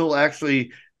he'll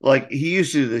actually, like, he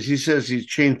used to do this. He says he's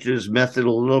changed his method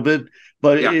a little bit,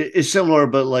 but Yeah, it's similar,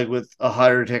 but like with a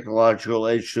higher technological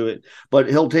edge to it. But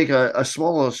he'll take a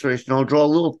small illustration, he'll draw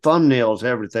little thumbnails,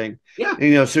 everything. yeah,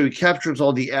 And, so he captures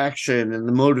all the action and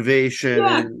the motivation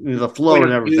yeah. and the flow Point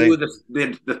and of view,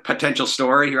 everything. the potential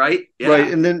story, right? Right,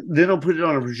 Yeah. and then he'll put it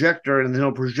on a projector, and then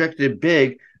he'll project it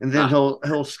big, and then Ah,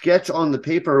 he'll sketch on the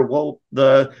paper what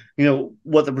the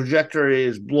projector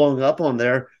is blowing up on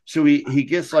there, so he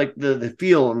gets like the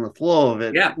feel and the flow of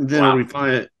it, yeah. and then he'll Wow.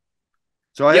 refine it.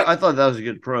 So Yep. I thought that was a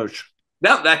good approach.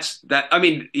 No, that's that. I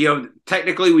mean,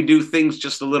 technically we do things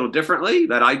just a little differently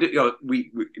that I do.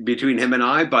 We between him and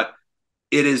I, but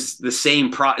it is the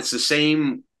same it's the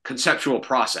same conceptual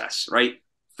process, right?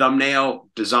 Thumbnail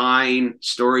design,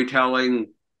 storytelling,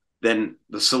 then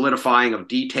the solidifying of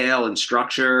detail and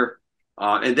structure,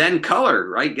 and then color,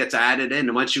 right, gets added in.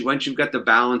 And once you've got the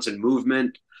balance and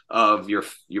movement of your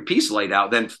piece laid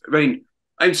out, then I mean,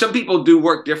 some people do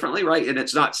work differently, right? And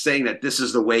it's not saying that this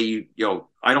is the way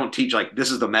I don't teach like this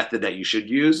is the method that you should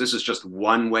use. This is just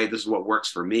one way. This is what works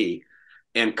for me.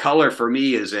 And color for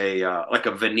me is a like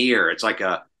a veneer. It's like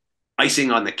a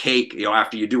icing on the cake.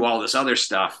 After you do all this other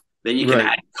stuff, then you can Right,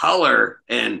 add color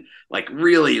and like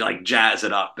really like jazz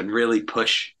it up and really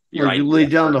push your like you idea lay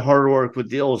down the further. hard work with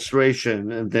the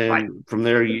illustration, and Right. then from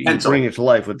there The you bring pencil. it to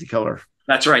life with the color.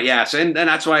 That's right. Yes. And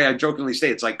that's why I jokingly say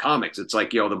it's like comics. It's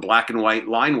like, the black and white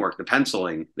line work, the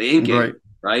penciling, the inking, Right.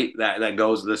 right? That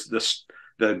goes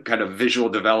the kind of visual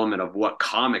development of what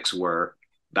comics were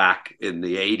back in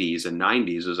the 80s and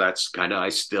 90s is that's kind of I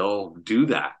still do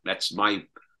that. That's my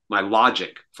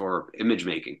logic for image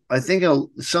making. I think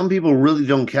some people really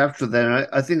don't capture that. And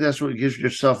I think that's what gives your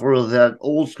stuff really that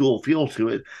old school feel to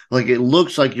it. Like it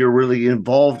looks like you're really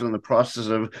involved in the process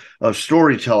of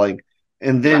storytelling,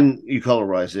 and Yeah. then you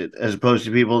colorize it, as opposed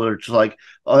to people that are just like,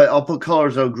 I'll put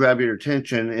colors that'll grab your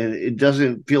attention, and it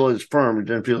doesn't feel as firm. It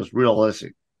doesn't feel as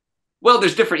realistic. Well,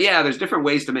 there's different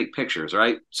ways to make pictures,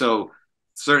 right? So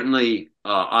certainly,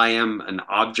 I am an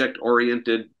object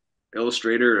oriented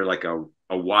illustrator, like a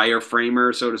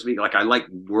wireframer, so to speak. Like I like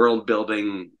world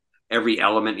building every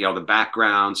element, the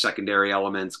background, secondary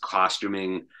elements,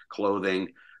 costuming, clothing.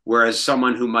 Whereas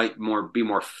someone who might be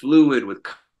more fluid with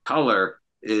color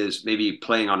is maybe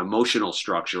playing on emotional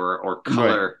structure or Right.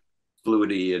 color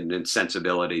fluidity and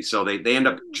sensibility. So they end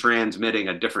up transmitting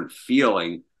a different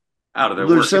feeling out of their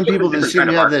There's work. some It's just people a that different seem kind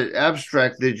to of have art. that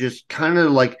abstract that just kind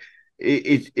of like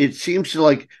it seems to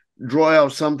like draw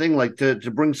out something like to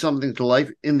bring something to life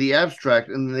in the abstract,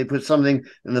 and then they put something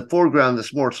in the foreground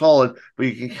that's more solid, but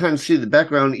you can kind of see the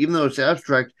background. Even though it's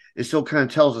abstract, it still kind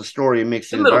of tells a story and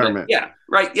makes A the little bit, environment. yeah,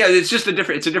 right, yeah. It's a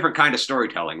different kind of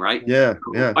storytelling, right? Yeah,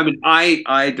 yeah. I mean,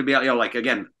 I to be, like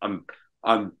again, I'm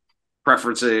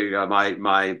preferencing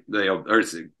or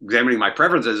examining my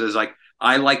preferences is like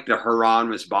I like the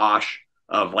Hieronymus Bosch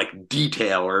of like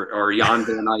detail or Jan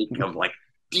van Eyck of like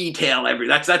detail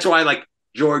that's why I like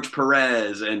George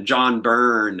Perez and John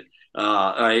Byrne,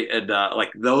 right, and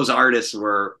like those artists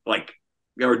were like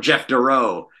or Jeff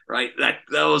Duro, right?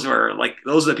 Those are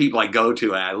the people I go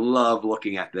to. And I love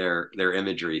looking at their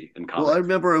imagery in Well, I comics.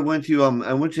 remember I went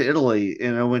to Italy,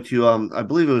 and I went to I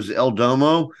believe it was El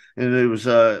Domo, and it was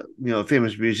a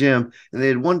famous museum, and they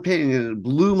had one painting and it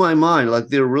blew my mind. Like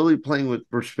they were really playing with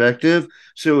perspective.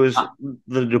 So it was Ah,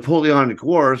 the Napoleonic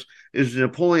Wars, is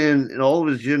Napoleon and all of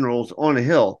his generals on a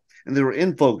hill, and they were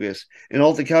in focus, and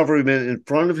all the cavalrymen in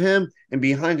front of him and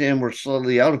behind him were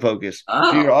slightly out of focus.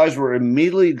 So your oh, eyes were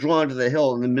immediately drawn to the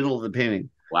hill in the middle of the painting.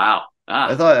 wow.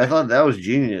 I thought that was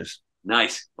genius.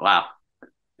 Nice. Wow.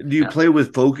 Do you Yeah. play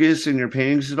with focus in your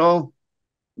paintings at all?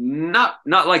 Not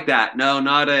like that. No,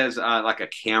 not as like a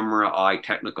camera eye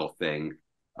technical thing.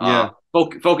 Yeah.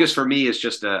 Focus for me is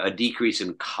just a decrease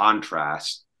in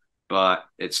contrast, but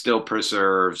it still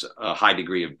preserves a high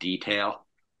degree of detail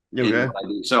in Okay. what I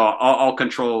do. So I'll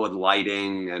control with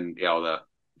lighting and the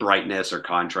brightness or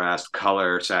contrast,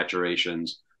 color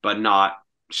saturations, but not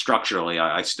structurally.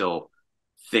 I still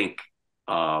think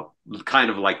uh, kind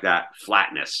of like that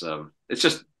flatness of it's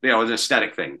just an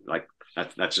aesthetic thing. Like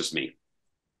that's just me.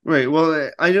 Right.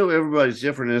 Well, I know everybody's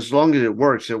different. As long as it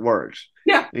works, it works.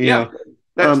 Yeah, You yeah. know.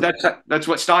 That's Um. that's that's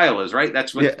what style is, right?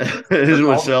 That's what Yeah. It is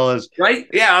what all, sell is. right?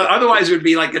 Yeah. Otherwise, it'd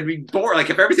be boring. Like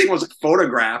if everything was a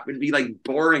photograph, it'd be like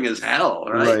boring as hell,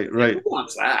 right? Right. Like, who Right.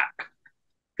 wants that?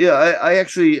 Yeah. I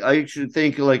actually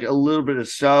think like a little bit of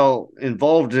style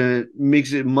involved in it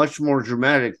makes it much more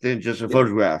dramatic than just a Yeah,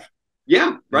 photograph.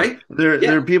 yeah, Yeah. right. There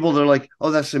Yeah. are people that are like,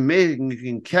 oh, that's amazing. You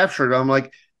can capture it. I'm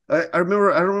like, I don't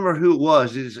remember who it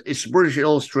was. It's a British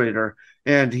illustrator,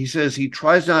 and he says he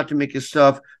tries not to make his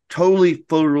stuff totally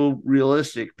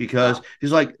photorealistic because Wow.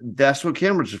 he's like, that's what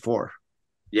cameras are for.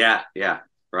 Yeah, yeah,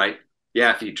 right.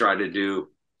 Yeah, if you try to do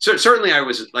so, certainly I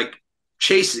was like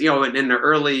chase, in the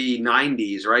early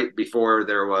 '90s, right before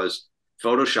there was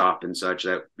Photoshop and such.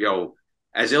 That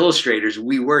as illustrators,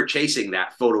 we were chasing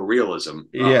that photorealism,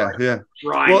 Yeah, right? yeah.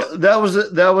 Trying to Well,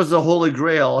 that was the holy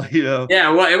grail, you know.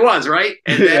 Yeah, well, it was right,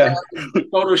 and then Yeah,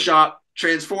 Photoshop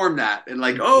transformed that, and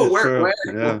like, oh, it's true.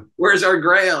 Yeah, where's our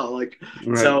Grail? Like,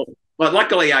 right. so, but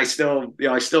luckily, I still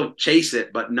chase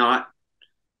it, but not,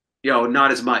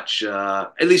 not as much.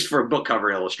 At least for a book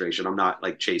cover illustration, I'm not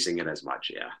like chasing it as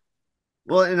much. Yeah,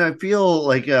 Well, and I feel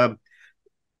like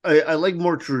I like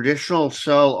more traditional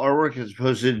style artwork as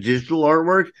opposed to digital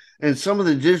artwork. And some of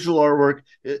the digital artwork,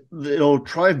 it'll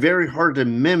try very hard to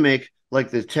mimic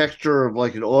like the texture of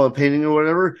like an oil painting or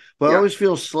whatever. But I yeah. always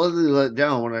feel slightly let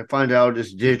down when I find out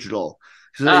it's digital.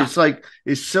 So Ah, it's like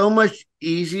it's so much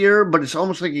easier, but it's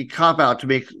almost like a cop out to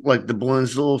make like the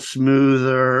blends a little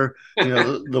smoother,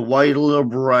 the white a little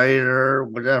brighter,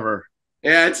 whatever.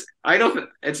 yeah.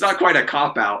 It's not quite a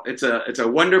cop out. It's a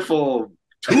wonderful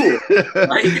tool,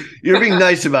 right? You're being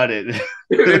nice about it.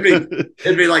 it'd be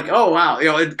it'd be like, oh wow,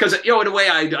 because in a way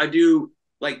I do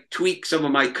like tweak some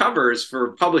of my covers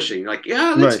for publishing. Like,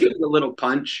 yeah, let's Right. give it a little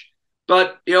punch,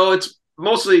 but it's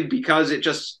mostly because it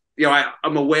just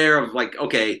I'm aware of like,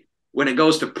 okay, when it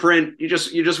goes to print, you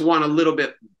just want a little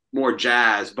bit more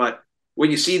jazz. But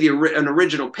when you see an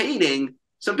original painting,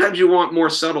 sometimes you want more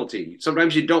subtlety.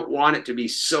 Sometimes you don't want it to be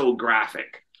so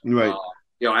graphic, uh, Right.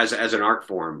 as an art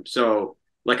form. So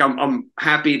like I'm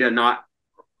happy to not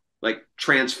like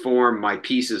transform my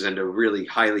pieces into really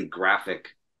highly graphic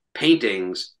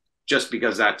paintings just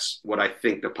because that's what I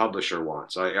think the publisher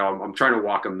wants. I'm trying to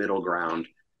walk a middle ground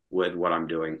with what I'm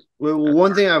doing. Well,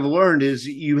 one thing I've learned is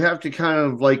you have to kind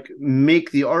of like make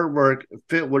the artwork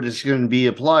fit what it's going to be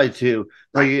applied to.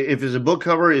 Like Right. if it's a book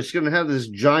cover, it's going to have this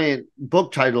giant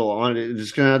book title on it.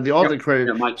 It's going to have the Yep. author credit.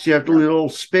 Yeah, Mike. So you have to Yeah. leave a little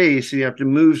space. And you have to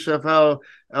move stuff out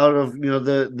of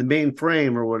the main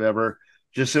frame or whatever,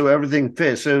 just so everything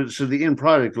fits. So the end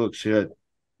product looks good.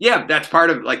 Yeah, that's part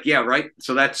of like, yeah, right.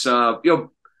 So that's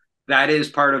that is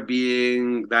part of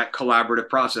being that collaborative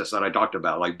process that I talked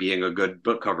about, like being a good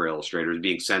book cover illustrator, is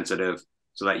being sensitive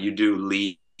so that you do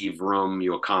leave room,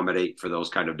 you accommodate for those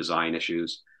kind of design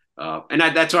issues. And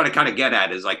that's what I kind of get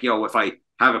at is like, if I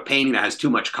have a painting that has too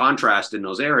much contrast in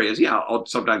those areas, yeah, I'll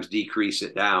sometimes decrease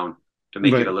it down to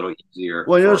make it Right. a little easier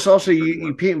Well, I for notice also certain you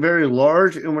work. paint very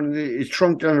large, and when it's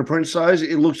shrunk down to print size,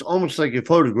 it looks almost like a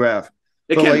photograph.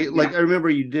 It But can, like yeah. I remember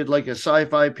you did like a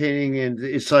sci-fi painting, and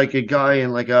it's like a guy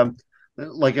in like a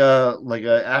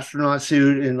astronaut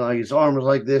suit, and like his arm is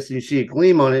like this, and you see a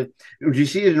gleam on it. Would you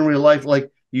see it in real life? Like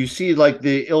you see like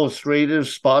the illustrative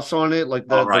spots on it, like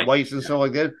All the right. whites and Yeah. stuff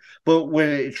like that. But when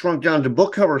it shrunk down to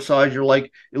book cover size, you're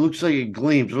like, it looks like it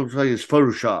gleams. It looks like it's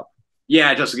Photoshop.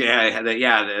 Yeah, just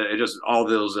just all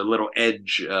those little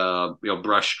edge,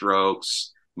 brush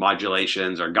strokes,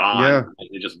 modulations are gone. Yeah,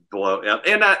 They just blow,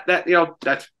 and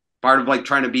that's part of like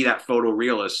trying to be that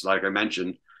photorealist, like I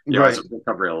mentioned, as right. a book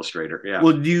cover illustrator. Yeah.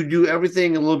 Well, do you do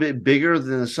everything a little bit bigger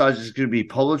than the size it's going to be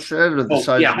published at, or the Oh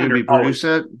size yeah, it's going to be 100 always.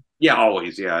 produced at? Yeah,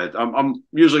 always. Yeah, I'm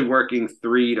usually working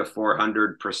 300 to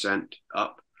 400%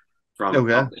 up from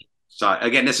Okay. published. So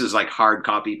again, this is like hard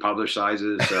copy published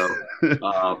sizes. So,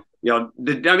 I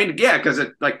mean, yeah, because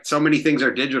like so many things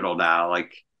are digital now.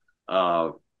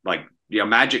 Uh, like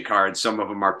Magic cards. Some of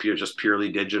them are just purely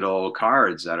digital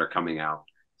cards that are coming out.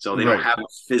 So they don't Right. have a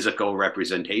physical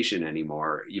representation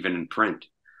anymore, even in print.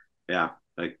 Yeah,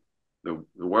 like the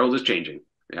world is changing.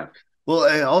 Yeah. Well,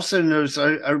 I also noticed,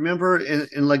 I remember, and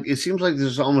like, it seems like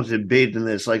there's almost a debate in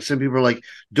this. Like, some people are like,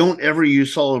 don't ever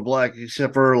use solid black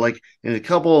except for like in a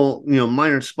couple,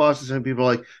 minor spots. And some people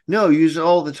are like, no, use it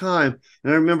all the time.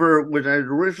 And I remember when I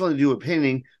originally do a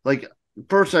painting, like,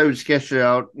 first I would sketch it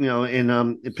out,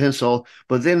 in pencil,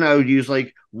 but then I would use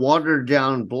like watered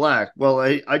down black. Well,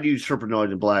 I'd use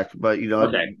serpentine black, but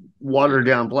Okay. watered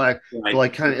down black to Right.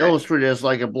 like kind of Okay. illustrate it as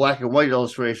like a black and white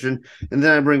illustration, and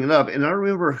then I bring it up. And I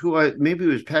remember maybe it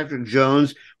was Patrick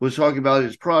Jones was talking about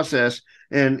his process,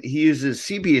 and he uses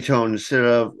sepia tone instead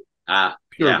of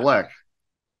pure Yeah. black.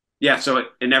 Yeah, so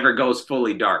it never goes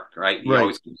fully dark, right? He Right,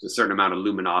 always keeps a certain amount of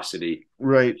luminosity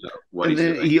right. to what And he's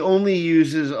then doing. he only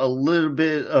uses a little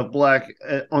bit of black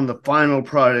on the final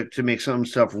product to make some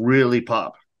stuff really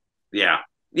pop. Yeah.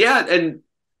 Yeah, and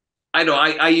I know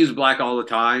I use black all the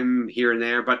time here and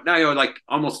there, but now like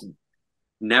almost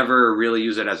never really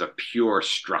use it as a pure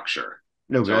structure.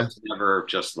 So Okay. it's never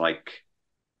just like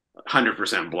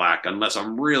 100% black unless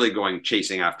I'm really going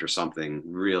chasing after something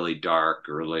really dark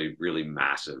or really really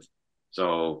massive.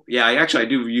 So yeah, I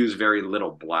do use very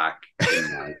little black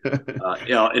in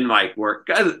my in my work.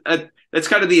 That's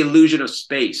kind of the illusion of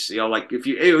space. Like if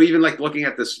even like looking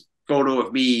at this photo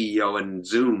of me, in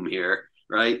Zoom here,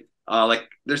 right? Like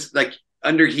there's like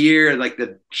under here, like the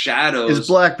It's shadows.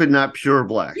 black, but not pure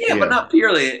black. Yeah, but Yeah. not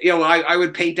purely. I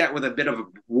would paint that with a bit of a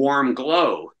warm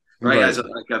glow, right? Right. As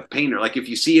like a painter, like if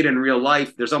you see it in real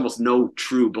life, there's almost no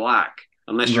true black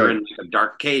unless you're in Right. like a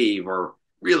dark cave or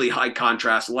really high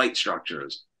contrast light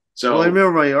structures. Well, I So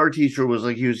remember my art teacher was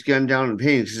like, he was getting down in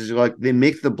painting because he's like, they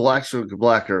make the blacks look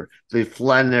blacker. They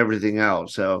flatten everything out.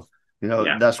 So,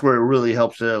 yeah, that's where it really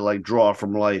helps to like draw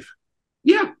from life.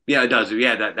 yeah, it does.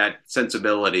 Yeah, that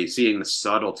sensibility, seeing the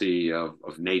subtlety of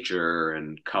nature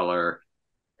and color,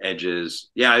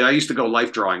 edges. Yeah, I used to go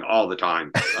life drawing all the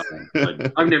time.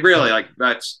 But I mean, really, like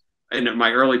that's in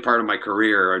my early part of my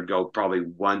career. I'd go probably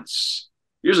once,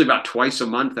 usually about twice a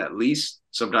month at least.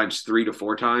 Sometimes 3 to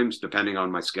 4 times, depending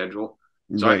on my schedule.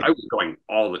 So I Right. was going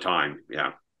all the time.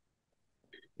 Yeah.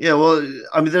 Yeah. Well,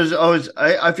 I mean, there's always,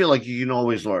 I feel like you can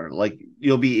always learn. Like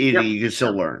you'll be 80, Yep. you can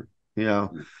still Yep. learn, you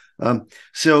know?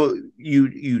 So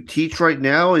you teach right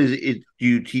now? Do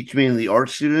you teach mainly the art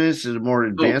students? Is it a more Oh,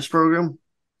 advanced program?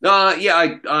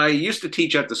 yeah. I used to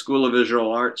teach at the School of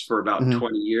Visual Arts for about Hmm.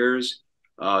 20 years.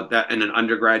 That in an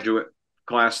undergraduate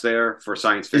class there for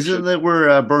science Isn't fiction. that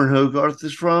where Bern Hogarth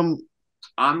is from?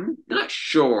 I'm not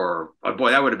sure. Oh,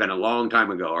 boy, that would have been a long time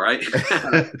ago, right?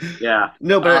 Yeah.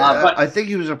 No, but But I think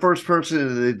he was the first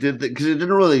person that did that because it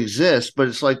didn't really exist. But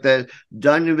it's like that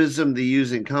dynamism they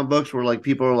use in comic books, where like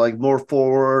people are like more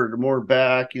forward, more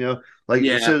back. Like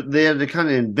yeah, so they had to kind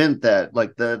of invent that,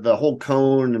 like the whole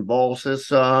cone and ball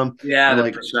system, yeah, and the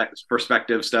like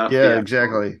perspective stuff. yeah, Yeah,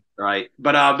 exactly. right.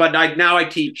 But I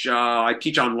teach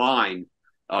online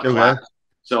class. Okay,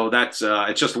 So that's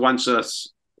it's just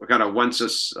kind of once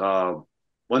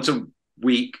a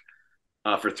week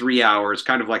for 3 hours,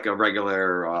 kind of like a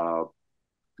regular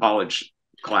college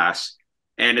class,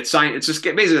 and it's just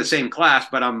basically the same class.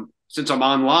 But since I'm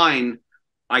online,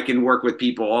 I can work with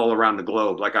people all around the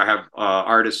globe. Like I have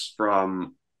artists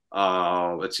from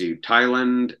let's see,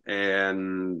 Thailand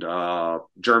and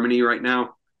Germany right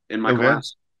now in my okay.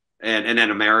 class, and then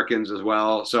Americans as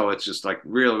well. So it's just like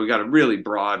really we got a really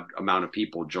broad amount of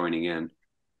people joining in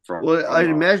Well, from I'd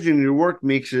imagine your work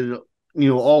makes it,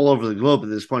 all over the globe at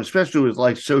this point, especially with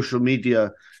like social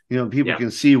media. People yeah.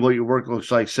 can see what your work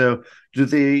looks like. So, do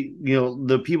they,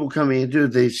 the people coming into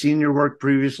it, they've seen your work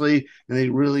previously and they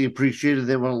really appreciate it.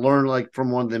 They want to learn like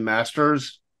from one of the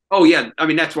masters. Oh yeah, I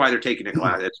mean that's why they're taking a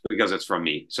class. It's because it's from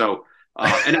me. So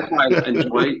and that's why I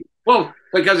enjoy. Well,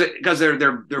 because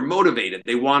they're motivated.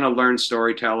 They want to learn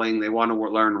storytelling. They want to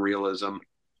learn realism.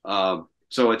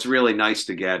 So it's really nice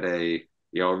to get a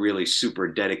really super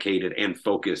dedicated and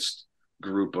focused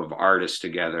group of artists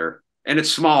together. And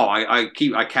it's small. I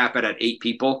cap it at 8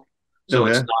 people. So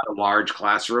it's Okay. not a large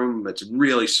classroom. It's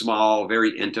really small,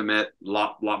 very intimate.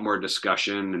 Lot more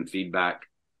discussion and feedback.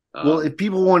 Well, Um, if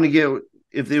people want to get,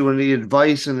 if they want to get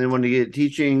advice and they want to get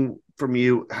teaching from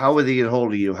you, how would they get a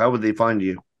hold of you? How would they find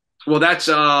you? Well, that's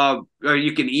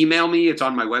you can email me. It's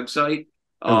on my website.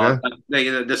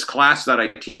 Okay. This class that I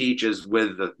teach is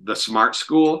with the Smart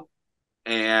School,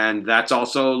 and that's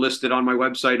also listed on my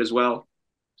website as well.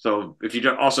 So if you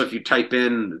type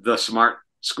in the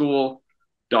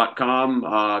smartschool.com,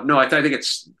 no, I think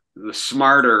it's the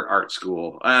Smarter Art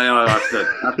School.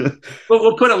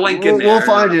 We'll put a link in We'll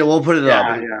find there. it. We'll put it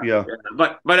up. Yeah, yeah, Yeah.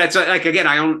 yeah. But it's like again,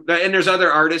 I own and there's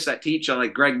other artists that teach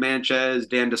like Greg Manches,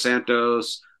 Dan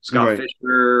DeSantos, Scott Right.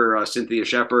 Fisher, Cynthia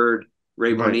Shepard,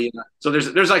 Ray Right. Bonilla. So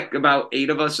there's like about 8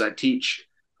 of us that teach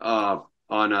on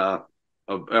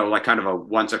like kind of a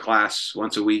once a class,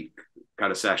 once a week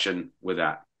kind of session with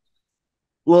that.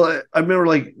 Well, I remember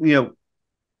like,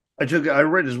 I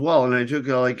read as well, and I took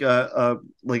like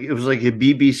it was like a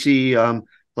BBC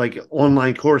like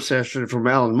online course session from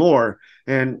Alan Moore,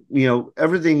 and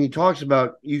everything he talks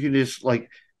about, you can just like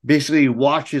basically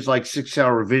watch his like 6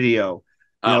 hour video.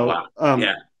 You Oh know, wow,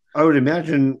 yeah. I would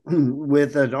imagine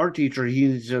with an art teacher, he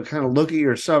needs to kind of look at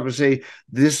your stuff and say,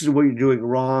 "This is what you're doing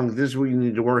wrong. This is what you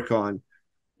need to work on."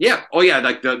 Yeah. Oh yeah.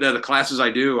 Like the classes I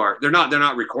do are they're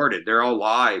not recorded. They're all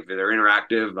live. They're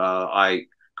interactive. I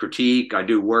critique. I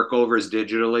do workovers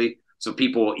digitally. So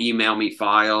people will email me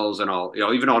files, and I'll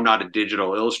even though I'm not a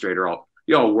digital illustrator, I'll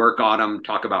work on them,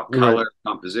 talk about Right. color,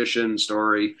 composition,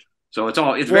 story. So it's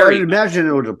Well, I'd very imagine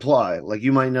it would apply. Like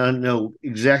you might not know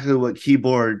exactly what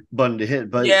keyboard button to hit,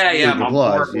 but yeah. it I'm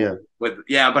applies. Yeah. horrible with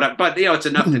but it's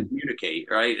enough to communicate,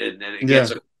 right? And it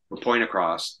gets Yeah. a point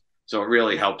across. So it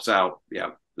really helps out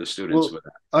the students Well, with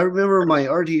that. I remember my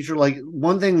art teacher, like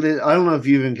one thing that I don't know if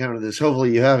you've encountered this,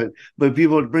 hopefully you haven't, but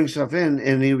people would bring stuff in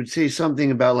and he would say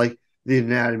something about like the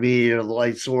anatomy or the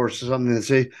light source or something and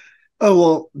say, "Oh,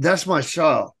 well, that's my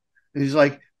style." And he's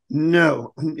like,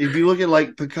 "No, if you look at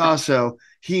like Picasso,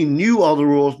 he knew all the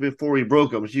rules before he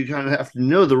broke them. So you kind of have to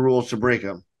know the rules to break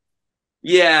them."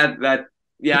 Yeah, that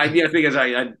I think as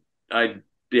I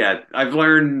yeah, I've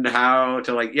learned how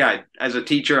to as a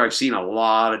teacher, I've seen a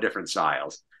lot of different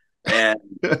styles. And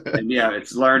yeah,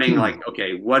 it's learning like,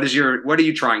 okay, what are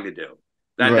you trying to do?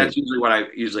 Right. That's usually what I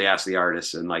usually ask the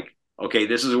artists and like, okay,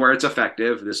 this is where it's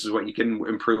effective. This is what you can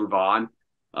improve on.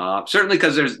 Certainly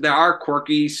because there are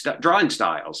quirky drawing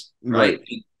styles, Right.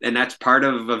 right? And that's part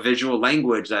of a visual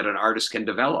language that an artist can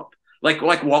develop. Like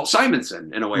Walt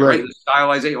Simonson in a way, right? Right. The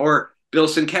stylization or Bill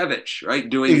Sienkiewicz, right?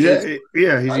 Doing his Exactly.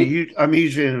 Yeah, he's a right. huge. I'm a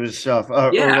huge fan of his stuff.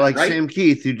 Or Yeah, like right, Sam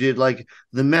Keith, who did like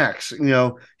the Max.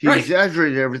 He right.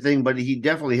 exaggerated everything, but he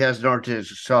definitely has an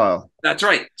artistic style. That's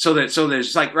right. So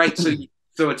there's like right.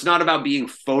 So it's not about being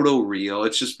photo real.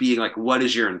 It's just being like, what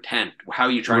is your intent? How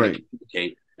are you trying to Right.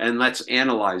 communicate? And let's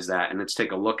analyze that and let's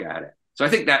take a look at it. So I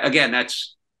think that again,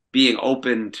 that's being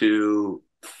open to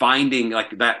finding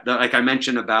like that. Like I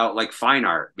mentioned about like fine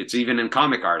art. It's even in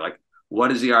comic art. Like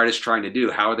what is the artist trying to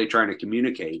do? How are they trying to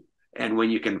communicate? And when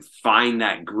you can find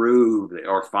that groove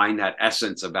or find that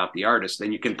essence about the artist,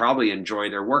 then you can probably enjoy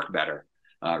their work better,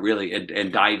 really,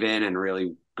 and dive in and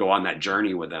really go on that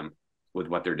journey with them, with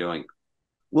what they're doing.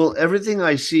 Well, everything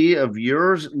I see of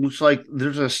yours looks like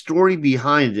there's a story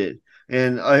behind it.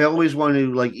 And I always want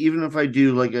to, like, even if I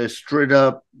do like a straight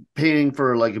up painting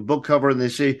for like a book cover and they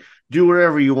say, do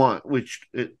whatever you want, which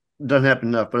it doesn't happen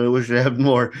enough, but I wish I had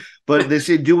more. But they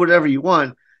say, do whatever you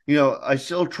want. I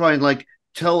still try and like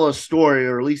tell a story,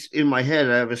 or at least in my head,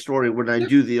 I have a story when I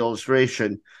do the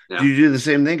illustration. Do Yeah. you do the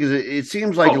same thing? Because it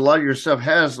seems like a Oh, lot of your stuff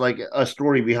has like a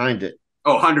story behind it.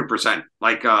 Oh, 100%.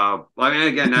 Like, I mean,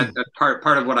 again, that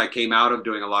part of what I came out of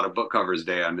doing a lot of book covers,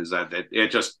 Dan, is that it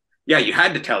just, yeah, you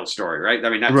had to tell a story, right? I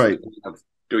mean, that's the Right. point of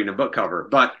doing a book cover.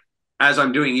 But as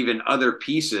I'm doing even other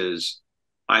pieces,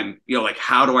 I'm, like,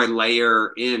 how do I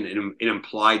layer in an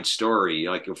implied story?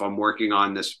 Like, if I'm working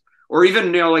on this, or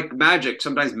even, like magic,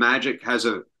 sometimes magic has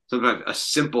sometimes a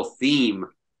simple theme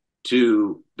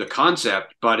to the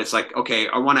concept, but it's like, okay,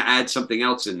 I want to add something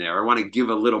else in there. I want to give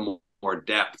a little more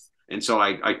depth. And so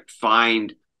I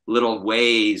find little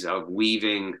ways of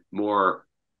weaving more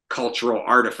cultural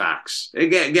artifacts.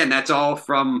 Again, that's all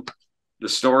from the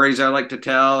stories I like to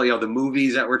tell, the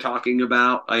movies that we're talking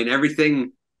about. I mean,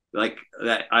 everything like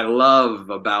that I love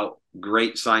about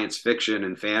great science fiction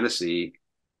and fantasy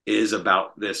is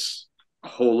about this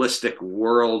holistic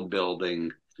world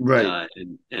building, Right.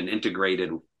 and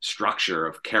integrated structure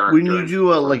of When character you and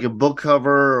do story. like a book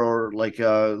cover or like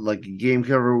a game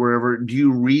cover or whatever, do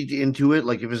you read into it?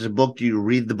 Like if it's a book, do you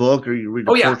read the book or you read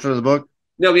a Oh yeah, portion of the book?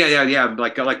 no, yeah.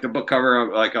 Like the book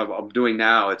cover, like I'm doing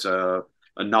now. It's a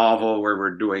novel where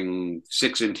we're doing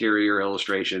 6 interior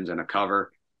illustrations and a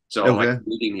cover. So like Okay.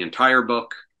 reading the entire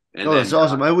book, and Oh, that's then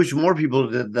awesome. I wish more people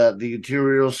did that. The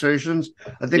interior illustrations.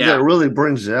 I think that yeah. really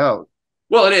brings it out.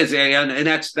 Well, it is, and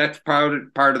that's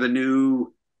part of the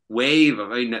new wave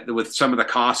of, I mean, with some of the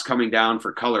costs coming down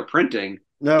for color printing,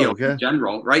 No, in okay.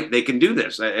 general, right? They can do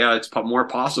this. It's more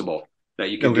possible that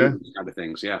you can do Okay. these kind of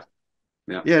things. Yeah,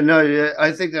 yeah. Yeah, no, yeah,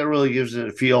 I think that really gives it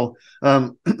a feel.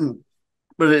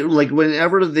 But like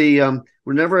whenever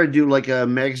I do like a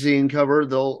magazine cover,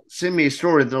 they'll send me a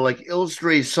story. They're like,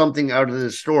 illustrate something out of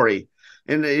this story.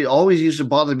 And it always used to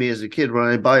bother me as a kid when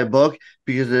I buy a book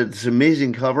because it's an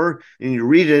amazing cover and you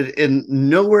read it and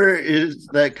nowhere is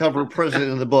that cover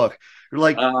present in the book. You're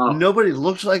like, Uh, nobody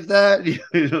looks like that.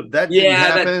 That didn't yeah,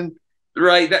 happen.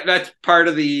 right. That's part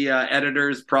of the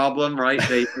editor's problem, right?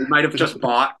 They might have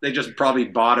they just probably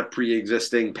bought a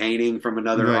pre-existing painting from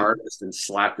another Right. artist and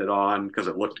slapped it on because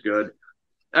it looked good.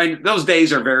 And those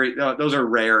days are those are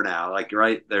rare now. Like,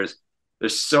 right, there's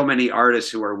so many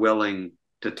artists who are willing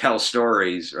to tell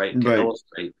stories, right, to Right.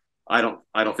 illustrate. I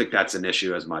don't think that's an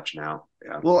issue as much now.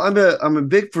 Yeah. Well, I'm a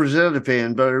big Frazetta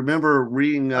fan, but I remember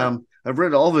reading I've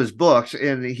read all of his books,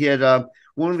 and he had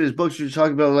one of his books he was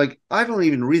talking about like I don't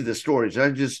even read the stories. I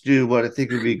just do what I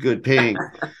think would be a good painting.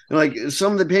 And like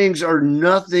some of the paintings are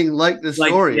nothing like the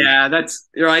Like, stories. yeah, that's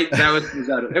right. That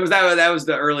was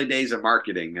the early days of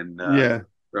marketing, and Yeah,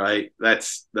 right,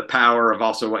 that's the power of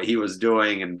also what he was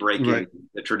doing and breaking right.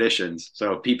 the traditions.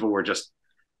 So people were just,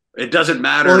 it doesn't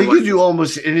Well, matter he what. could do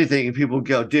almost anything, and people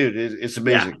go, "Dude, it's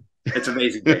Yeah, amazing." it's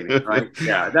amazing painting, right?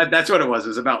 Yeah, that's what it was. It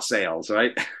was about sales,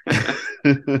 right?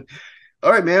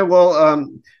 All right, man. Well,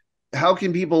 how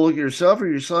can people look at yourself? Are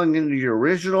you selling into your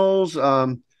originals? uh,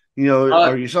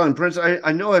 Are you selling prints?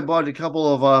 I know I bought a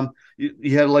couple of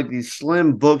you had like these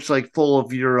slim books like full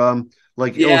of your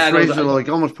like yeah, those. illustrations like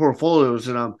almost portfolios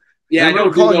and Yeah, I I remember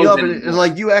don't do calling you those up and anymore.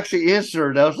 like you actually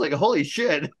answered. I was like, holy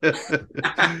shit.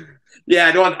 Yeah,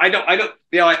 I don't.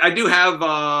 I do have.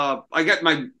 I got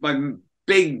my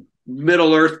big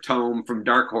Middle Earth tome from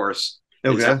Dark Horse.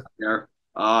 It's out Okay. there.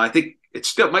 I think it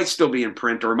still might still be in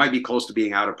print, or it might be close to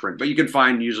being out of print, but you can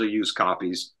find usually used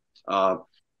copies.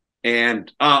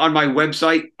 And on my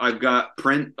website, I've got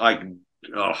print like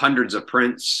hundreds of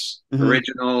prints, Hmm.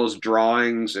 originals,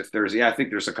 drawings. If there's, yeah, I think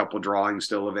there's a couple drawings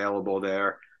still available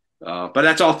there. But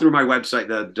that's all through my website,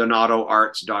 the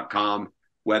donatoarts.com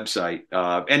website.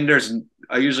 And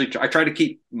I try to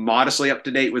keep modestly up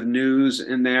to date with news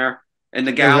in there. And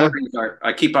the Okay. galleries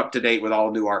I keep up to date with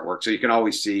all new artwork. So you can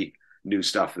always see new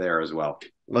stuff there as well.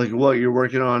 Like what you're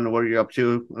working on, what are you up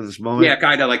to at this Yeah, moment?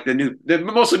 kind of like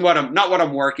mostly not what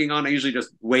I'm working on. I usually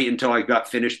just wait until I've got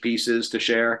finished pieces to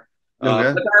share.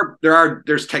 Okay. But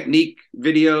there's technique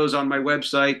videos on my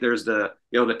website. There's the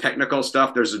technical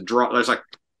stuff. There's like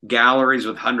galleries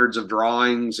with hundreds of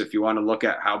drawings if you want to look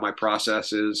at how my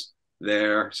process is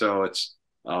there. So it's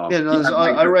Yeah, no, yeah,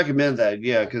 I recommend that.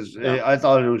 Yeah, because yeah. I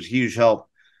thought it was a huge help.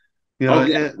 You know, Oh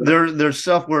yeah. and there's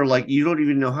stuff where like you don't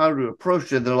even know how to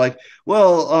approach it. They're like,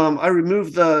 well, I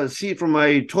removed the seat from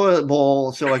my toilet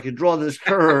bowl so I could draw this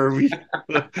curve. You're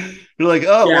like,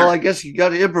 oh well, Yeah. I guess you got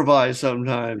to improvise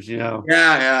sometimes, you know.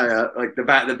 Yeah. Like the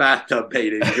bathtub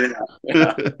paintings.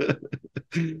 Yeah.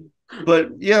 But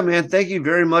yeah, man, thank you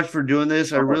very much for doing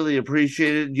this. I Yeah. really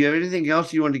appreciate it. Do you have anything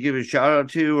else you want to give a shout out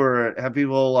to or have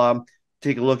people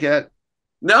take a look at?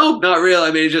 No, not real. I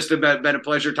mean, it's just been a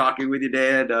pleasure talking with you,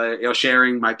 Dan.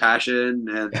 Sharing my passion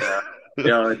and you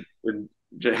know, and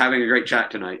having a great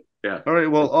chat tonight. Yeah. All right,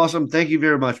 well, awesome. Thank you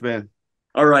very much, man.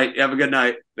 All right. Have a good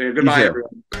night. You Goodbye, too.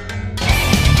 everyone.